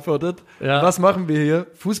Frage beantwortet. Ja. Was machen wir hier?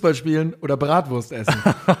 Fußball spielen oder Bratwurst essen?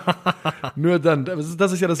 Nur dann.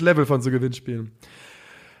 Das ist ja das Level von so Gewinnspielen.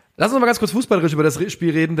 Lass uns mal ganz kurz fußballerisch über das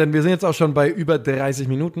Spiel reden, denn wir sind jetzt auch schon bei über 30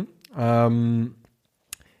 Minuten.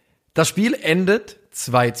 Das Spiel endet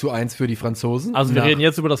 2:1 für die Franzosen. Also wir reden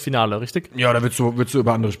jetzt über das Finale, richtig? Ja, da willst du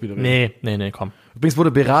über andere Spiele reden. Nee, komm. Übrigens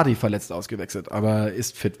wurde Berardi verletzt ausgewechselt, aber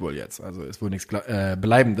ist fit wohl jetzt. Also ist wohl nichts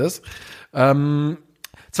Bleibendes.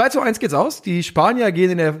 2:1 geht's aus. Die Spanier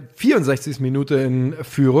gehen in der 64. Minute in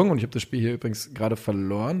Führung. Und ich habe das Spiel hier übrigens gerade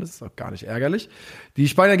verloren. Das ist auch gar nicht ärgerlich. Die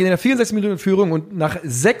Spanier gehen in der 64. Minute in Führung und nach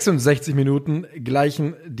 66 Minuten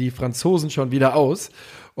gleichen die Franzosen schon wieder aus.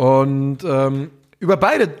 Und über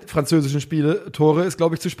beide französischen Tore ist,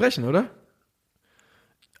 glaube ich, zu sprechen, oder?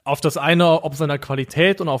 Auf das eine, ob seiner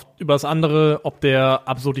Qualität und über das andere, ob der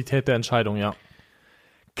Absurdität der Entscheidung, ja.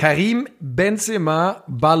 Karim Benzema,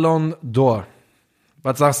 Ballon d'Or.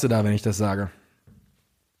 Was sagst du da, wenn ich das sage?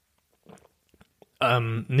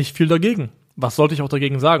 Nicht viel dagegen. Was sollte ich auch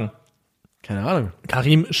dagegen sagen? Keine Ahnung.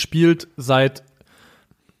 Karim spielt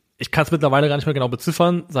ich kann es mittlerweile gar nicht mehr genau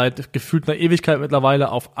beziffern, seit gefühlt einer Ewigkeit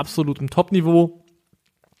mittlerweile auf absolutem Top-Niveau.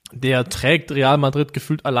 Der trägt Real Madrid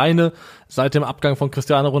gefühlt alleine seit dem Abgang von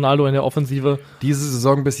Cristiano Ronaldo in der Offensive. Diese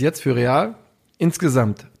Saison bis jetzt für Real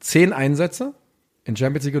insgesamt 10 Einsätze in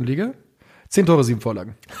Champions League und Liga, 10 Tore, 7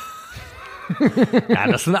 Vorlagen. Ja,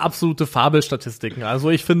 das sind absolute Fabelstatistiken. Also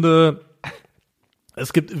ich finde,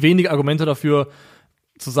 es gibt wenige Argumente dafür,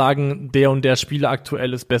 zu sagen, der und der Spieler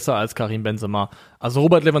aktuell ist besser als Karim Benzema. Also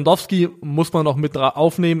Robert Lewandowski muss man noch mit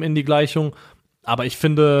aufnehmen in die Gleichung. Aber ich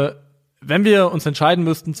finde, wenn wir uns entscheiden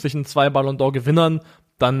müssten zwischen 2 Ballon d'Or-Gewinnern,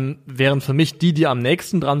 dann wären für mich die am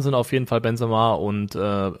nächsten dran sind, auf jeden Fall Benzema und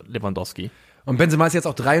Lewandowski. Und Benzema ist jetzt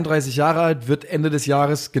auch 33 Jahre alt, wird Ende des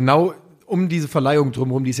Jahres genau um diese Verleihung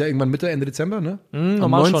drumherum, die ist ja irgendwann Mitte, Ende Dezember, ne?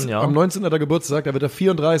 Am 19. hat er Geburtstag, da wird er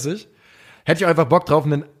 34. Hätte ich auch einfach Bock drauf,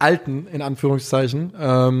 einen alten, in Anführungszeichen. So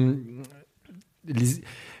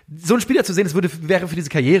einen Spieler zu sehen, wäre für diese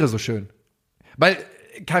Karriere so schön. Weil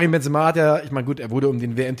Karim Benzema hat ja, ich meine, gut, er wurde um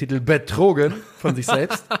den WM-Titel betrogen von sich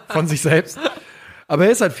selbst. Aber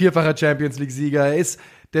er ist halt 4-facher Champions-League-Sieger. Er ist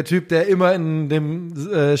der Typ, der immer in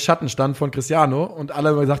dem Schatten stand von Cristiano. Und alle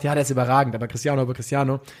haben gesagt, ja, der ist überragend, aber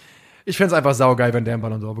Cristiano. Ich fände es einfach saugeil, wenn der einen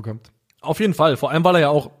Ballon d'Or bekommt. Auf jeden Fall. Vor allem, weil er ja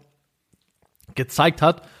auch gezeigt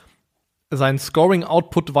hat, sein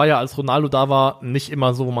Scoring-Output war ja, als Ronaldo da war, nicht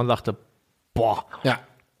immer so, wo man sagte, boah. Ja.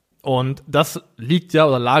 Und das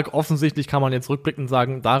lag offensichtlich, kann man jetzt rückblickend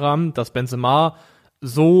sagen, daran, dass Benzema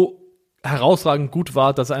so herausragend gut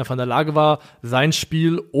war, dass er einfach in der Lage war, sein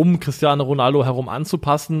Spiel um Cristiano Ronaldo herum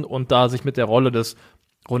anzupassen und da sich mit der Rolle des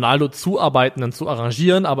Ronaldo Zuarbeitenden zu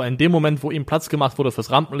arrangieren. Aber in dem Moment, wo ihm Platz gemacht wurde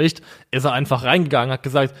fürs Rampenlicht, ist er einfach reingegangen, hat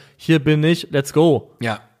gesagt, hier bin ich, let's go.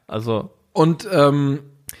 Ja. Also. Und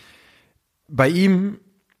bei ihm,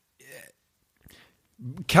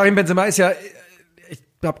 Karim Benzema ist ja, ich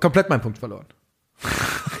habe komplett meinen Punkt verloren.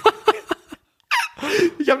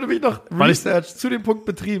 Ich habe nämlich noch Research zu dem Punkt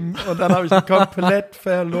betrieben und dann habe ich ihn komplett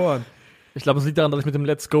verloren. Ich glaube, es liegt daran, dass ich mit dem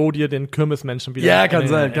Let's Go dir den Kirmesmenschen wieder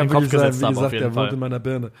in den Kopf gesetzt habe. Wie gesagt, der wohnt in meiner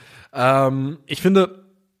Birne. Ich finde,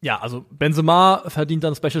 ja, also Benzema verdient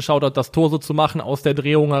dann Special Shoutout, das Tor so zu machen, aus der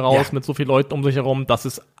Drehung heraus, mit so vielen Leuten um sich herum. Das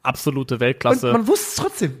ist absolute Weltklasse. Und man wusste es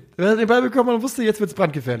trotzdem. Wenn er den Ball bekommen, man wusste, jetzt wird's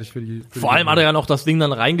brandgefährlich für die. Vor allem hat er ja noch das Ding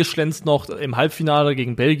dann reingeschlänzt noch im Halbfinale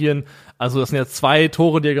gegen Belgien. Also das sind ja 2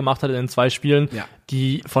 Tore, die er gemacht hat in den 2 Spielen,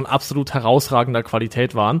 die von absolut herausragender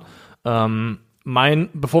Qualität waren.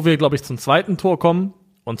 Bevor wir, glaube ich, zum zweiten Tor kommen,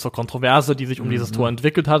 und zur Kontroverse, die sich um dieses Tor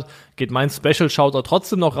entwickelt hat, geht mein Special Shoutout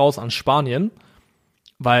trotzdem noch raus an Spanien,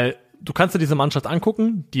 weil du kannst dir diese Mannschaft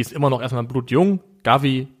angucken, die ist immer noch erstmal blutjung,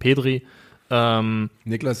 Gavi, Pedri,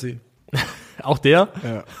 Niklasi. auch der.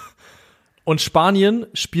 Ja. Und Spanien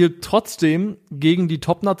spielt trotzdem gegen die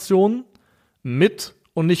Top-Nationen mit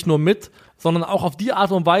und nicht nur mit, sondern auch auf die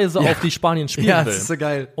Art und Weise, auf die Spanien spielen will. Ja, das ist so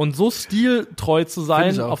geil. Und so stiltreu zu Find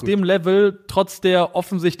sein, ich auch auf gut. dem Level, trotz der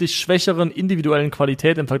offensichtlich schwächeren individuellen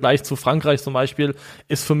Qualität im Vergleich zu Frankreich zum Beispiel,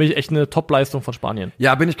 ist für mich echt eine Top-Leistung von Spanien.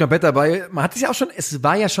 Ja, bin ich komplett dabei. Man hat es ja auch schon, es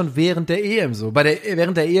war ja schon während der EM so.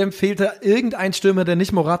 Während der EM fehlte irgendein Stürmer, der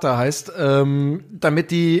nicht Morata heißt, damit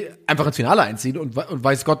die einfach ins Finale einziehen und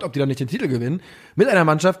weiß Gott, ob die dann nicht den Titel gewinnen. Mit einer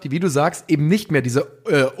Mannschaft, die, wie du sagst, eben nicht mehr diese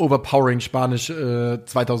overpowering Spanisch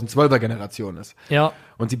 2012er Generation ist. Ja.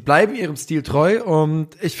 Und sie bleiben ihrem Stil treu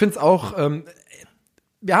und ich finde es auch,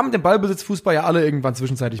 wir haben den Ballbesitzfußball ja alle irgendwann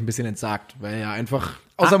zwischenzeitlich ein bisschen entsagt, weil er ja einfach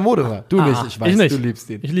außer Mode war. Du nicht, ich weiß, ich nicht. du liebst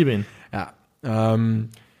ihn. Ich liebe ihn. Ja.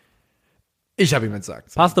 Ich habe ihm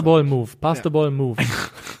entsagt. Pass the ball, move. Pass the ball, move.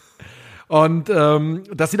 Und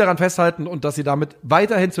dass sie daran festhalten und dass sie damit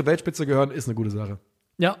weiterhin zur Weltspitze gehören, ist eine gute Sache.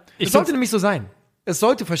 Ja. Es sollte nämlich so sein. Es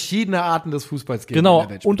sollte verschiedene Arten des Fußballs geben. Genau, in der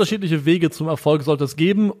Weltspitze. unterschiedliche Wege zum Erfolg sollte es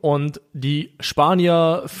geben und die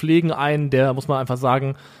Spanier pflegen einen, der, muss man einfach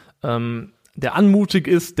sagen, der anmutig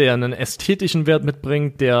ist, der einen ästhetischen Wert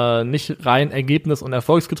mitbringt, der nicht rein ergebnis- und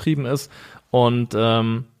erfolgsgetrieben ist und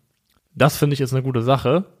das finde ich ist eine gute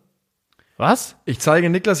Sache. Was? Ich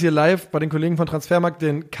zeige Niklas hier live bei den Kollegen von Transfermarkt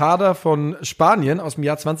den Kader von Spanien aus dem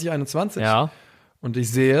Jahr 2021. Ja. Und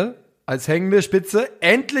ich sehe als hängende Spitze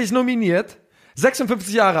endlich nominiert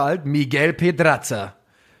 56 Jahre alt, Miguel Pedraza.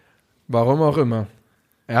 Warum auch immer.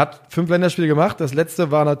 Er hat 5 Länderspiele gemacht. Das letzte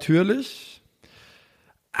war natürlich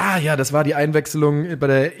das war die Einwechslung bei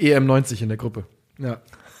der EM 90 in der Gruppe. Ja,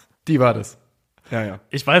 die war das. Ja.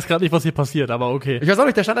 Ich weiß gerade nicht, was hier passiert, aber okay. Ich weiß auch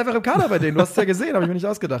nicht, der stand einfach im Kader bei denen. Du hast es ja gesehen, habe ich mir nicht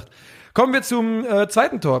ausgedacht. Kommen wir zum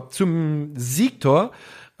zweiten Tor, zum Siegtor.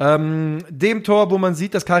 Dem Tor, wo man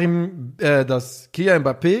sieht, dass Kylian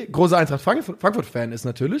Mbappé großer Eintracht Frankfurt-Fan ist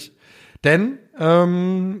natürlich. Denn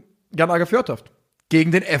Jan-Aage Fjørtoft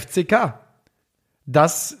gegen den FCK. Der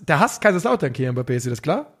hasst Kaiserslautern, Kylian Mbappé, ist dir das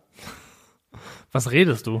klar? Was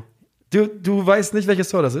redest du? Du weißt nicht, welches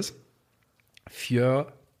Tor das ist?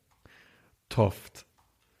 Fjørtoft.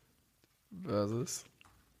 Versus.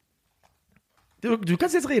 Du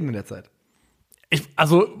kannst jetzt reden in der Zeit.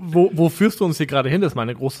 Wo führst du uns hier gerade hin, ist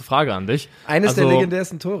meine große Frage an dich. Eines der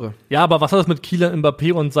legendärsten Tore. Ja, aber was hat das mit Kylian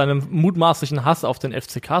Mbappé und seinem mutmaßlichen Hass auf den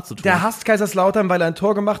FCK zu tun? Der hasst Kaiserslautern, weil er ein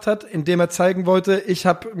Tor gemacht hat, in dem er zeigen wollte, ich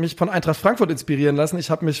habe mich von Eintracht Frankfurt inspirieren lassen, ich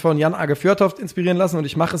habe mich von Jan-Aage Fjørtoft inspirieren lassen und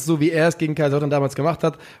ich mache es so, wie er es gegen Kaiserslautern damals gemacht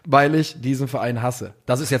hat, weil ich diesen Verein hasse.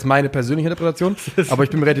 Das ist jetzt meine persönliche Interpretation, aber ich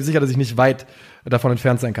bin mir relativ sicher, dass ich nicht weit davon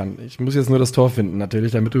entfernt sein kann. Ich muss jetzt nur das Tor finden,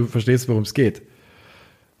 natürlich, damit du verstehst, worum es geht.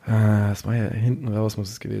 Das war ja hinten raus, muss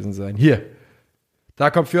es gewesen sein. Hier. Da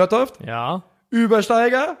kommt Fjørtoft. Ja.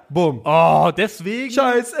 Übersteiger. Bumm. Oh, deswegen?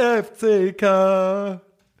 Scheiß FCK.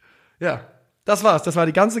 Ja, das war's. Das war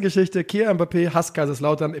die ganze Geschichte. Kylian Mbappé, Hass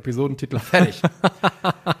Kaiserslautern, Episodentitel fertig.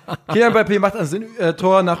 Kylian Mbappé macht ein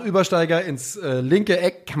Tor nach Übersteiger ins linke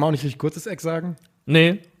Eck. Kann man auch nicht richtig kurzes Eck sagen?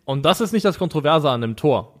 Nee. Und das ist nicht das Kontroverse an dem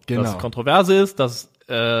Tor. Genau. Das Kontroverse ist, dass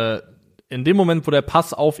in dem Moment, wo der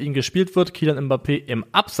Pass auf ihn gespielt wird, Kylian Mbappé im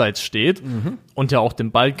Abseits steht und ja auch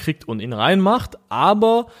den Ball kriegt und ihn reinmacht,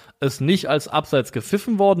 aber es nicht als Abseits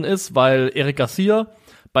gepfiffen worden ist, weil Eric Garcia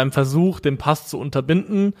beim Versuch, den Pass zu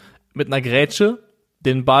unterbinden, mit einer Grätsche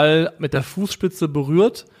den Ball mit der Fußspitze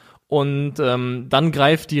berührt und dann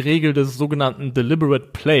greift die Regel des sogenannten Deliberate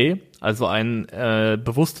Play, also ein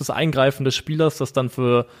bewusstes Eingreifen des Spielers, das dann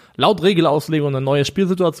für laut Regelauslegung eine neue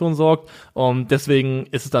Spielsituation sorgt. Und deswegen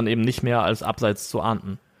ist es dann eben nicht mehr als Abseits zu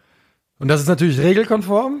ahnden. Und das ist natürlich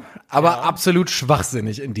regelkonform, aber absolut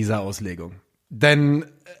schwachsinnig in dieser Auslegung. Denn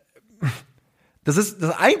das ist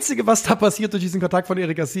das Einzige, was da passiert durch diesen Kontakt von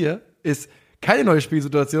Eric Garcia, ist keine neue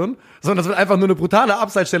Spielsituation, sondern das wird einfach nur eine brutale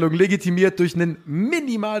Abseitsstellung legitimiert durch einen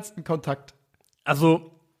minimalsten Kontakt.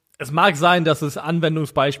 Also es mag sein, dass es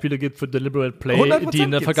Anwendungsbeispiele gibt für Deliberate Play, 100% die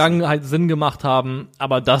in der Vergangenheit Sinn gemacht haben,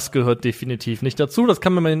 aber das gehört definitiv nicht dazu. Das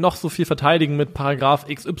kann man noch so viel verteidigen mit Paragraph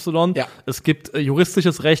XY. Ja. Es gibt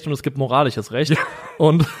juristisches Recht und es gibt moralisches Recht. Ja.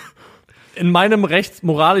 Und in meinem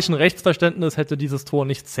moralischen Rechtsverständnis hätte dieses Tor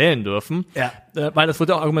nicht zählen dürfen. Ja. Weil es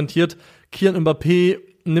wird ja auch argumentiert, Kylian Mbappé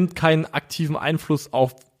nimmt keinen aktiven Einfluss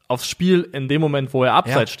aufs Spiel in dem Moment, wo er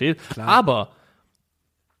abseits steht. Klar. Aber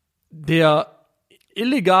der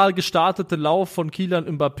illegal gestartete Lauf von Kylian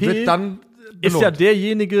Mbappé Wird dann ist ja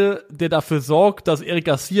derjenige, der dafür sorgt, dass Eric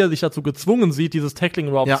Garcia sich dazu gezwungen sieht, dieses Tackling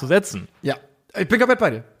überhaupt zu setzen. Ja, Ich bin komplett bei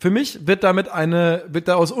dir. Für mich wird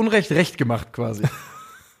da aus Unrecht Recht gemacht quasi.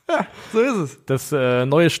 Ja, so ist es. Das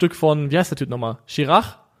neue Stück von, wie heißt der Typ nochmal?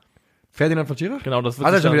 Chirac? Ferdinand von Schirach? Genau, das wird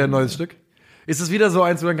Hat er sich schon dann- wieder ein neues Stück? Ist es wieder so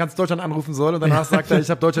eins, wo dann ganz Deutschland anrufen soll und danach sagt er, ich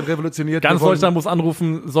habe Deutschland revolutioniert. Ganz wir wollen- Deutschland muss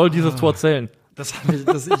anrufen, soll dieses Tor zählen.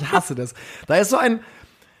 Ich hasse das. Da ist ein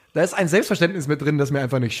Selbstverständnis mit drin, das mir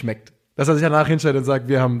einfach nicht schmeckt. Dass er sich danach hinstellt und sagt,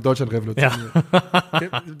 wir haben Deutschland revolutioniert.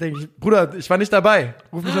 Denke ich, Bruder, ich war nicht dabei.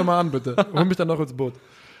 Ruf mich noch mal an, bitte. Hol mich dann noch ins Boot.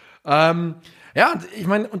 Ja, und ich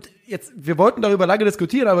meine, und jetzt, wir wollten darüber lange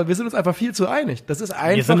diskutieren, aber wir sind uns einfach viel zu einig. Das ist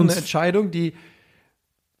einfach sind uns- eine Entscheidung, die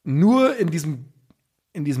nur in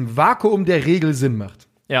diesem Vakuum der Regel Sinn macht.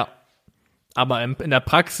 Ja. Aber in der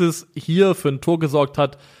Praxis hier für ein Tor gesorgt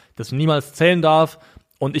hat, das niemals zählen darf.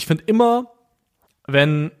 Und ich finde immer,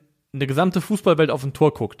 wenn eine gesamte Fußballwelt auf ein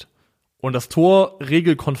Tor guckt und das Tor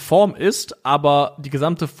regelkonform ist, aber die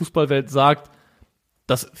gesamte Fußballwelt sagt,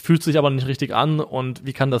 das fühlt sich aber nicht richtig an und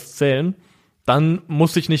wie kann das zählen, dann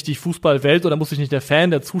muss sich nicht die Fußballwelt oder muss sich nicht der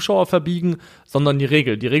Fan, der Zuschauer verbiegen, sondern die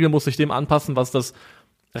Regel. Die Regel muss sich dem anpassen, was das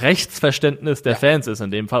Rechtsverständnis der Fans ist in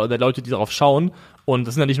dem Fall oder der Leute, die darauf schauen. Und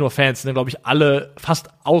das sind ja nicht nur Fans, das sind, glaube ich, alle, fast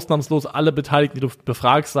ausnahmslos alle Beteiligten, die du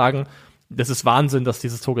befragst, sagen, das ist Wahnsinn, dass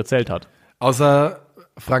dieses Tor gezählt hat. Außer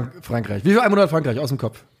Frankreich. Wie viel Einwohner hat Frankreich aus dem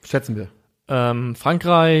Kopf? Schätzen wir.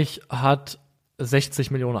 Frankreich hat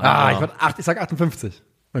 60 Millionen Einwohner. Ich sag 58.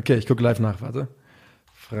 Okay, ich gucke live nach, warte.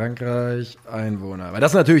 Frankreich, Einwohner. Weil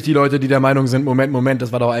das sind natürlich die Leute, die der Meinung sind, Moment,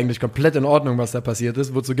 das war doch eigentlich komplett in Ordnung, was da passiert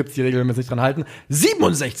ist. Wozu gibt's die Regel, wenn wir uns nicht dran halten?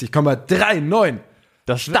 67,39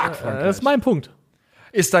 Das stark, Frankreich. ist mein Punkt.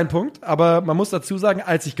 ist dein Punkt. Aber man muss dazu sagen,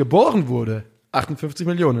 als ich geboren wurde, 58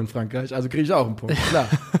 Millionen in Frankreich, also kriege ich auch einen Punkt, klar.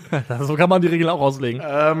 So kann man die Regel auch auslegen.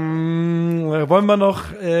 Wollen wir noch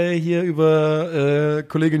hier über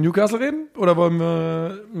Kollege Newcastle reden? Oder wollen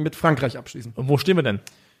wir mit Frankreich abschließen? Und wo stehen wir denn?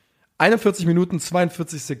 41 Minuten,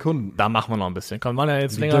 42 Sekunden. Da machen wir noch ein bisschen. Komm, wir machen ja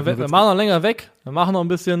jetzt Wie länger dürfen weg. wir Wir machen noch länger weg. Wir machen noch ein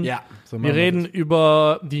bisschen. Ja, so machen wir wir reden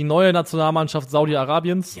über die neue Nationalmannschaft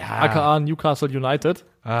Saudi-Arabiens, Ja. aka Newcastle United.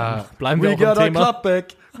 Bleiben wir We auch im got a Thema. club back.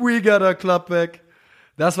 We got a club back.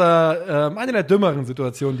 Das war eine der dümmeren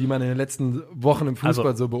Situationen, die man in den letzten Wochen im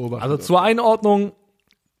Fußball so beobachtet Also hat. zur Einordnung,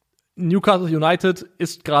 Newcastle United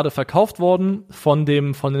ist gerade verkauft worden von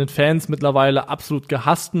den Fans mittlerweile absolut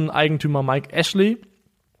gehassten Eigentümer Mike Ashley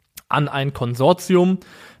an ein Konsortium,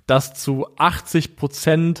 das zu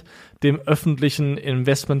 80% dem öffentlichen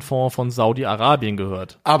Investmentfonds von Saudi-Arabien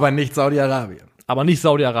gehört. Aber nicht Saudi-Arabien. Aber nicht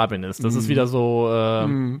Saudi-Arabien ist. Das ist wieder so,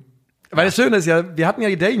 Weil das Schöne ist ja, wir hatten ja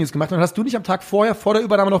die Daily News gemacht und hast du nicht am Tag vorher, vor der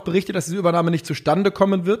Übernahme noch berichtet, dass diese Übernahme nicht zustande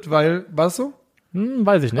kommen wird, weil, war es so?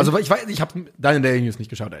 weiß ich nicht. Also ich habe deine Daily News nicht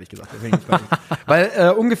geschaut, ehrlich gesagt. Deswegen ich weiß nicht.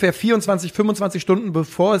 Weil ungefähr 24, 25 Stunden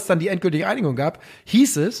bevor es dann die endgültige Einigung gab,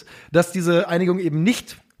 hieß es, dass diese Einigung eben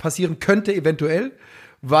nicht passieren könnte, eventuell,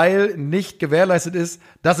 weil nicht gewährleistet ist,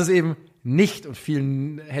 dass es eben nicht, und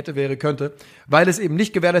vielen wäre, könnte, weil es eben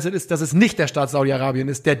nicht gewährleistet ist, dass es nicht der Staat Saudi-Arabien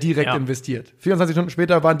ist, der direkt investiert. 24 Stunden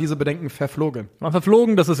später waren diese Bedenken verflogen. Man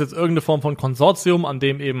verflogen, das ist jetzt irgendeine Form von Konsortium, an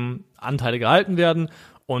dem eben Anteile gehalten werden.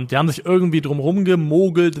 Und die haben sich irgendwie drumherum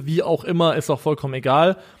gemogelt, wie auch immer, ist auch vollkommen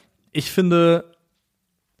egal. Ich finde,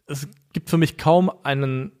 es gibt für mich kaum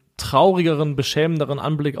einen traurigeren, beschämenderen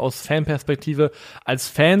Anblick aus Fanperspektive als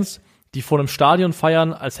Fans, die vor einem Stadion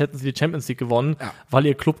feiern, als hätten sie die Champions League gewonnen, weil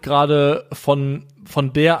ihr Club gerade von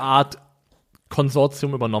der Art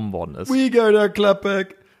Konsortium übernommen worden ist. We got a club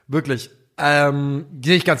back. Wirklich. Sehe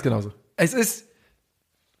ich ganz genauso.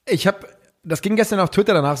 Das ging gestern auf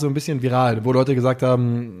Twitter danach so ein bisschen viral, wo Leute gesagt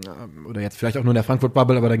haben, oder jetzt vielleicht auch nur in der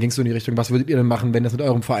Frankfurt-Bubble, aber dann ging es so in die Richtung, was würdet ihr denn machen, wenn das mit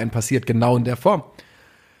eurem Verein passiert, genau in der Form?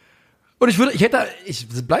 Und ich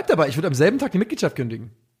bleib dabei, ich würde am selben Tag die Mitgliedschaft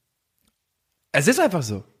kündigen. Es ist einfach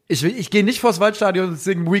so. Ich gehe nicht vors Waldstadion und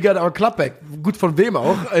singe We got our club back. Gut, von wem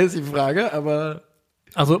auch, ist die Frage, aber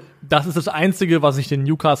Also, das ist das Einzige, was ich den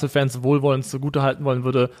Newcastle-Fans wohlwollend zugutehalten wollen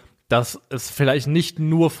würde, dass es vielleicht nicht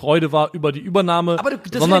nur Freude war über die Übernahme, Aber das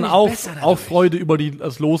sondern wäre nicht auch besser dadurch. Freude über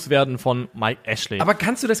das Loswerden von Mike Ashley. Aber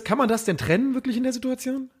kann man das denn trennen, wirklich in der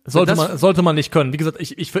Situation? Sollte man nicht können. Wie gesagt,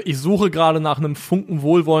 ich suche gerade nach einem Funken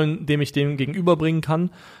Wohlwollen, dem ich dem gegenüberbringen kann.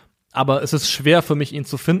 Aber es ist schwer für mich, ihn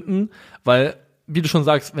zu finden, weil, wie du schon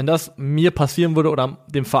sagst, wenn das mir passieren würde oder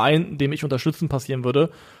dem Verein, dem ich unterstützen, passieren würde,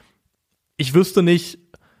 ich wüsste nicht,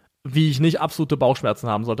 wie ich nicht absolute Bauchschmerzen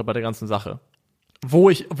haben sollte bei der ganzen Sache.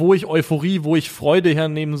 Wo ich Euphorie, wo ich Freude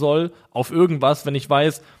hernehmen soll auf irgendwas, wenn ich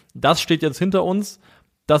weiß, das steht jetzt hinter uns,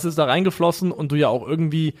 das ist da reingeflossen und du ja auch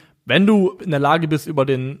irgendwie, wenn du in der Lage bist, über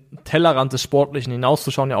den Tellerrand des Sportlichen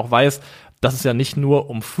hinauszuschauen, ja auch weißt, dass es ja nicht nur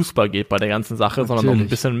um Fußball geht bei der ganzen Sache, sondern um ein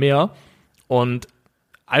bisschen mehr. Und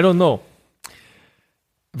I don't know.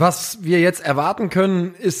 Was wir jetzt erwarten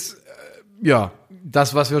können, ist,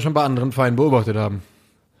 das, was wir schon bei anderen Vereinen beobachtet haben.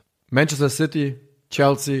 Manchester City,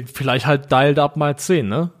 Chelsea. Vielleicht halt dialed up mal 10,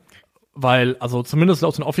 ne? Weil, also zumindest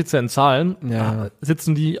aus den offiziellen Zahlen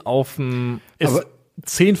sitzen die auf dem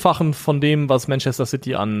 10-fachen von dem, was Manchester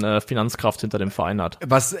City an Finanzkraft hinter dem Verein hat.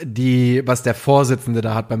 Was der Vorsitzende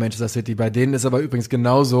da hat bei Manchester City, bei denen ist aber übrigens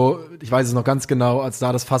genauso, ich weiß es noch ganz genau, als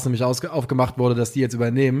da das Fass nämlich aufgemacht wurde, dass die jetzt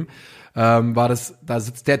übernehmen, da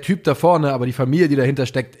sitzt der Typ da vorne, aber die Familie, die dahinter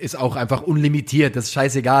steckt, ist auch einfach unlimitiert. Das ist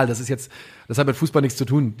scheißegal. Das hat mit Fußball nichts zu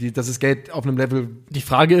tun. Das ist Geld auf einem Level. Die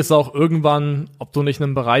Frage ist auch irgendwann, ob du nicht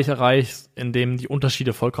einen Bereich erreichst, in dem die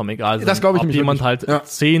Unterschiede vollkommen egal sind. Das glaube ich ob nicht. Ob jemand wirklich. halt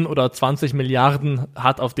 10 oder 20 Milliarden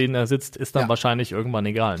hat, auf denen er sitzt, ist dann wahrscheinlich irgendwann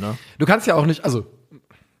egal, ne? Du kannst ja auch nicht, also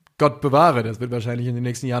Gott bewahre, das wird wahrscheinlich in den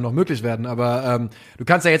nächsten Jahren noch möglich werden, aber du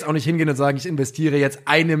kannst ja jetzt auch nicht hingehen und sagen, ich investiere jetzt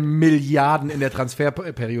 1 Milliarde in der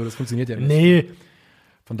Transferperiode. Das funktioniert ja nicht. Nee.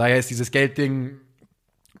 Von daher ist dieses Geldding.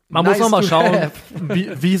 Man muss noch mal schauen,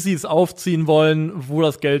 wie sie es aufziehen wollen, wo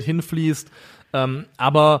das Geld hinfließt.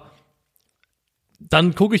 Aber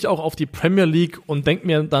dann gucke ich auch auf die Premier League und denke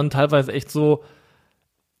mir dann teilweise echt so,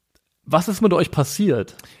 was ist mit euch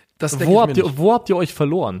passiert? Wo habt ihr euch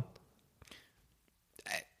verloren?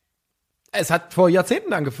 Es hat vor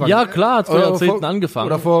Jahrzehnten angefangen. Ja, klar, hat vor Jahrzehnten angefangen.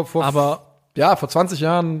 Oder vor 20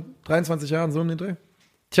 Jahren, 23 Jahren, so um den Dreh.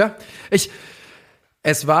 Tja, es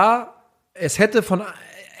hätte von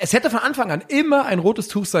Anfang an immer ein rotes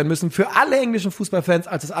Tuch sein müssen für alle englischen Fußballfans,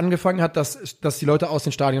 als es angefangen hat, dass die Leute aus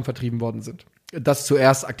den Stadien vertrieben worden sind. Dass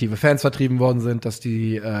zuerst aktive Fans vertrieben worden sind, dass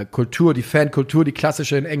die Fankultur, die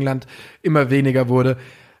klassische in England, immer weniger wurde.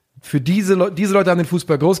 Für diese Leute haben den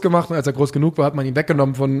Fußball groß gemacht und als er groß genug war, hat man ihn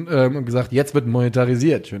weggenommen und gesagt, jetzt wird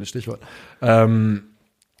monetarisiert. Schönes Stichwort.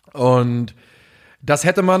 Und das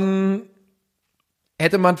hätte man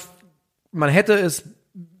hätte es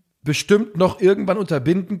bestimmt noch irgendwann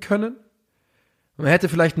unterbinden können. Man hätte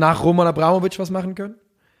vielleicht nach Roman Abramovich was machen können.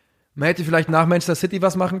 Man hätte vielleicht nach Manchester City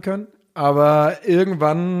was machen können. Aber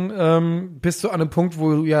irgendwann bist du an einem Punkt,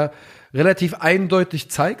 wo du ja relativ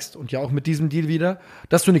eindeutig zeigst, und ja auch mit diesem Deal wieder,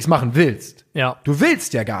 dass du nichts machen willst. Ja. Du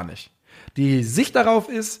willst ja gar nicht. Die Sicht darauf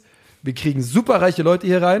ist, wir kriegen superreiche Leute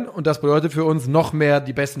hier rein und das bedeutet für uns noch mehr,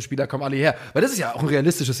 die besten Spieler kommen alle hierher. Weil das ist ja auch ein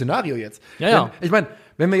realistisches Szenario jetzt. Ja. Ich meine,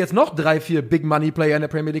 wenn wir jetzt noch 3, 4 Big Money Player in der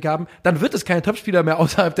Premier League haben, dann wird es keine Topspieler mehr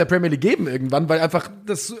außerhalb der Premier League geben irgendwann, weil einfach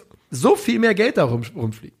das so viel mehr Geld da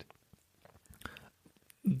rumfliegt.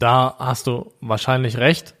 Da hast du wahrscheinlich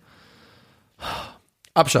recht.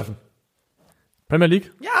 Abschaffen. Premier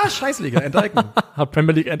League? Ja, Scheißliga, enteignen.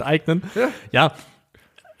 Premier League enteignen. Ja,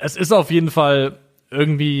 es ist auf jeden Fall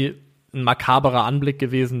irgendwie ein makaberer Anblick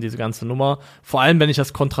gewesen, diese ganze Nummer. Vor allem, wenn ich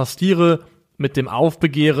das kontrastiere mit dem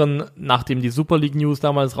Aufbegehren, nachdem die Super League News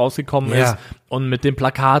damals rausgekommen ist und mit den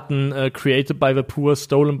Plakaten Created by the Poor,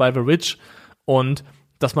 Stolen by the Rich, und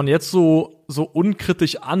dass man jetzt so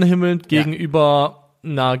unkritisch anhimmelnd gegenüber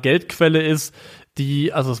einer Geldquelle ist,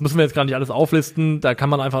 die, also das müssen wir jetzt gar nicht alles auflisten, da kann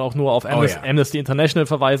man einfach auch nur auf Amnesty International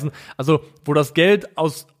verweisen, also wo das Geld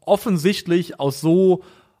offensichtlich aus so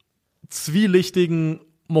zwielichtigen,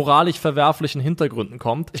 moralisch verwerflichen Hintergründen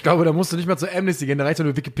kommt. Ich glaube, da musst du nicht mal zur Amnesty gehen, da reicht, wenn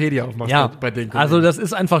du Wikipedia aufmachst bei den Kollegen. Also das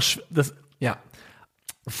ist einfach,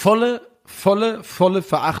 volle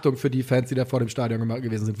Verachtung für die Fans, die da vor dem Stadion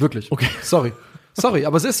gewesen sind. Wirklich. Okay. Sorry,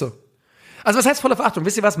 aber es ist so. Also was heißt volle Verachtung?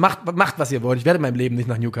 Wisst ihr was? Macht, was ihr wollt. Ich werde in meinem Leben nicht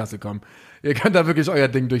nach Newcastle kommen. Ihr könnt da wirklich euer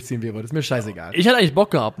Ding durchziehen, wie ihr wollt. Ist mir scheißegal. Ich hätte eigentlich Bock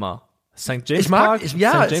gehabt mal. St. James Park. St.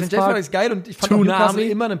 James Park ist geil und ich fand auch Newcastle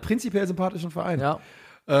immer einen prinzipiell sympathischen Verein. Ja.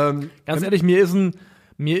 Ganz ehrlich, mir ist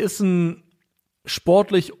ein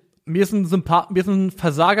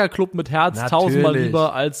Versagerclub mit Herz tausendmal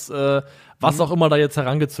lieber als was auch immer da jetzt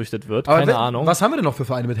herangezüchtet wird. Aber keine Ahnung. Was haben wir denn noch für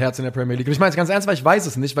Vereine mit Herz in der Premier League? Und ich meine es ganz ernst, weil ich weiß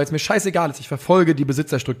es nicht, weil es mir scheißegal ist. Ich verfolge die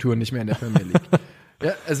Besitzerstrukturen nicht mehr in der Premier League.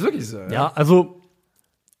 Ja, es ist wirklich so. Ja, also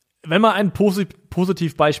wenn man ein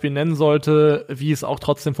Positivbeispiel nennen sollte, wie es auch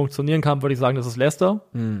trotzdem funktionieren kann, würde ich sagen, das ist Leicester.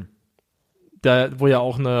 Wo ja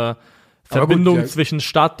auch eine Verbindung zwischen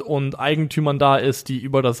Stadt und Eigentümern da ist, die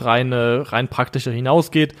über das rein praktische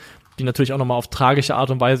hinausgeht, die natürlich auch nochmal auf tragische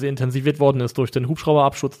Art und Weise intensiviert worden ist durch den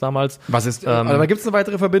Hubschrauberabsturz damals. Was ist, aber da gibt's eine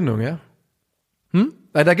weitere Verbindung, ja?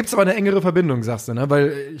 Da gibt's aber eine engere Verbindung, sagst du, ne?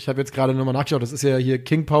 Weil ich habe jetzt gerade nochmal nachgeschaut, das ist ja hier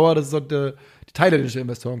King Power, das ist so die thailändische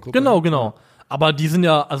Investorengruppe. Genau. Aber die sind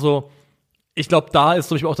ja, also ich glaube, da ist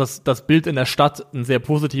zum Beispiel auch das Bild in der Stadt ein sehr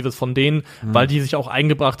positives von denen, weil die sich auch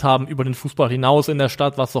eingebracht haben über den Fußball hinaus in der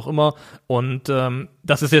Stadt, was auch immer. Und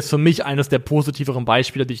das ist jetzt für mich eines der positiveren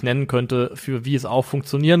Beispiele, die ich nennen könnte, für wie es auch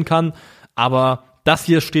funktionieren kann. Aber das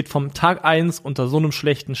hier steht vom Tag 1 unter so einem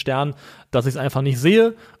schlechten Stern, dass ich es einfach nicht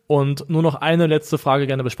sehe und nur noch eine letzte Frage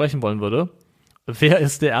gerne besprechen wollen würde. Wer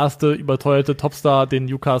ist der erste überteuerte Topstar, den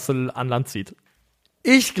Newcastle an Land zieht?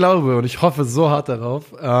 Ich glaube und ich hoffe so hart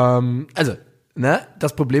darauf.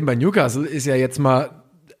 Das Problem bei Newcastle ist ja jetzt mal,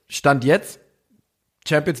 Stand jetzt,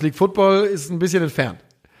 Champions League Football ist ein bisschen entfernt.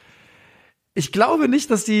 Ich glaube nicht,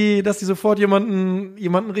 dass die sofort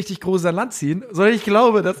jemanden richtig groß an Land ziehen, sondern ich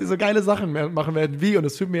glaube, dass die so geile Sachen machen werden wie, und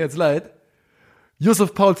es tut mir jetzt leid,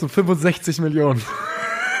 Yusuf Poulsen 65 Millionen.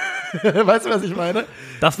 Weißt du, was ich meine?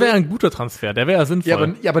 Das wäre ein guter Transfer, der wäre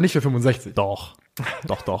sinnvoll. Ja, aber nicht für 65. Doch.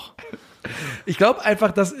 Ich glaube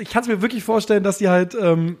einfach, ich kann es mir wirklich vorstellen, dass sie halt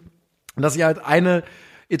eine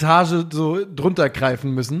Etage so drunter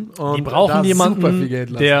greifen müssen. Und die brauchen jemanden, super viel Geld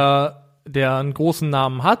lassen. der einen großen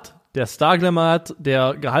Namen hat, der Star-Glamour hat,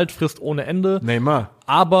 der Gehalt frisst ohne Ende. Neymar.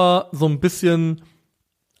 Aber so ein bisschen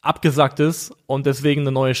abgesackt ist und deswegen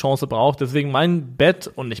eine neue Chance braucht. Deswegen mein Bet,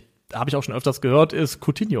 und habe ich auch schon öfters gehört, ist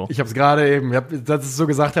Coutinho. Ich habe es gerade eben, dass du es so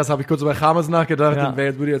gesagt hast, habe ich kurz über James nachgedacht und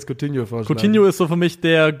würde jetzt Coutinho vorschlagen. Coutinho ist so für mich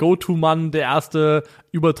der Go-To-Mann, der erste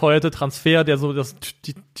überteuerte Transfer, der so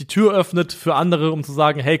die Tür öffnet für andere, um zu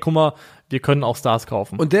sagen, hey, guck mal, wir können auch Stars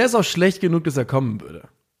kaufen. Und der ist auch schlecht genug, dass er kommen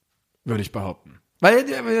würde ich behaupten. Weil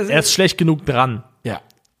er ist schlecht genug dran. Ja.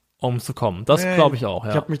 Um zu kommen. Das glaube ich auch,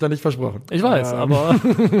 ja. Ich habe mich da nicht versprochen. Ich weiß, aber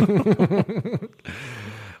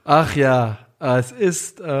ach ja. Es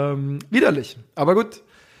ist widerlich. Aber gut,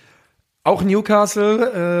 auch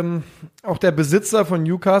Newcastle, auch der Besitzer von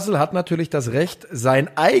Newcastle hat natürlich das Recht,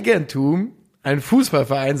 sein Eigentum, ein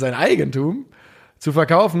Fußballverein, sein Eigentum zu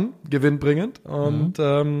verkaufen, gewinnbringend. Und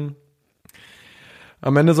am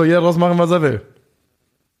Ende soll jeder daraus machen, was er will.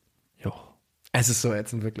 Jo. Es ist so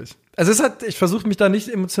ätzend, wirklich. Es ist halt, ich versuche mich da nicht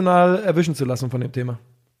emotional erwischen zu lassen von dem Thema.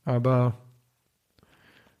 Aber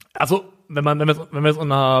also, wenn wir es in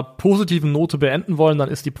einer positiven Note beenden wollen, dann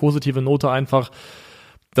ist die positive Note einfach,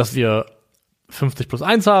 dass wir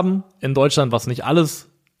 50+1 haben in Deutschland, was nicht alles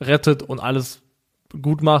rettet und alles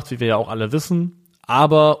gut macht, wie wir ja auch alle wissen.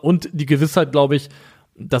 Und die Gewissheit, glaube ich,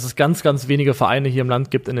 dass es ganz, ganz wenige Vereine hier im Land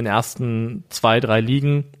gibt in den ersten 2, 3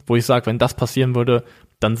 Ligen, wo ich sage, wenn das passieren würde,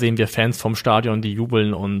 dann sehen wir Fans vom Stadion, die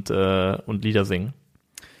jubeln und Lieder singen.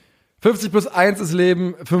 50+1 ist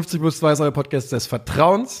Leben, 50+2 ist euer Podcast des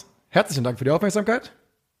Vertrauens. Herzlichen Dank für die Aufmerksamkeit.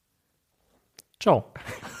 Ciao.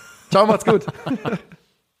 Ciao, macht's gut.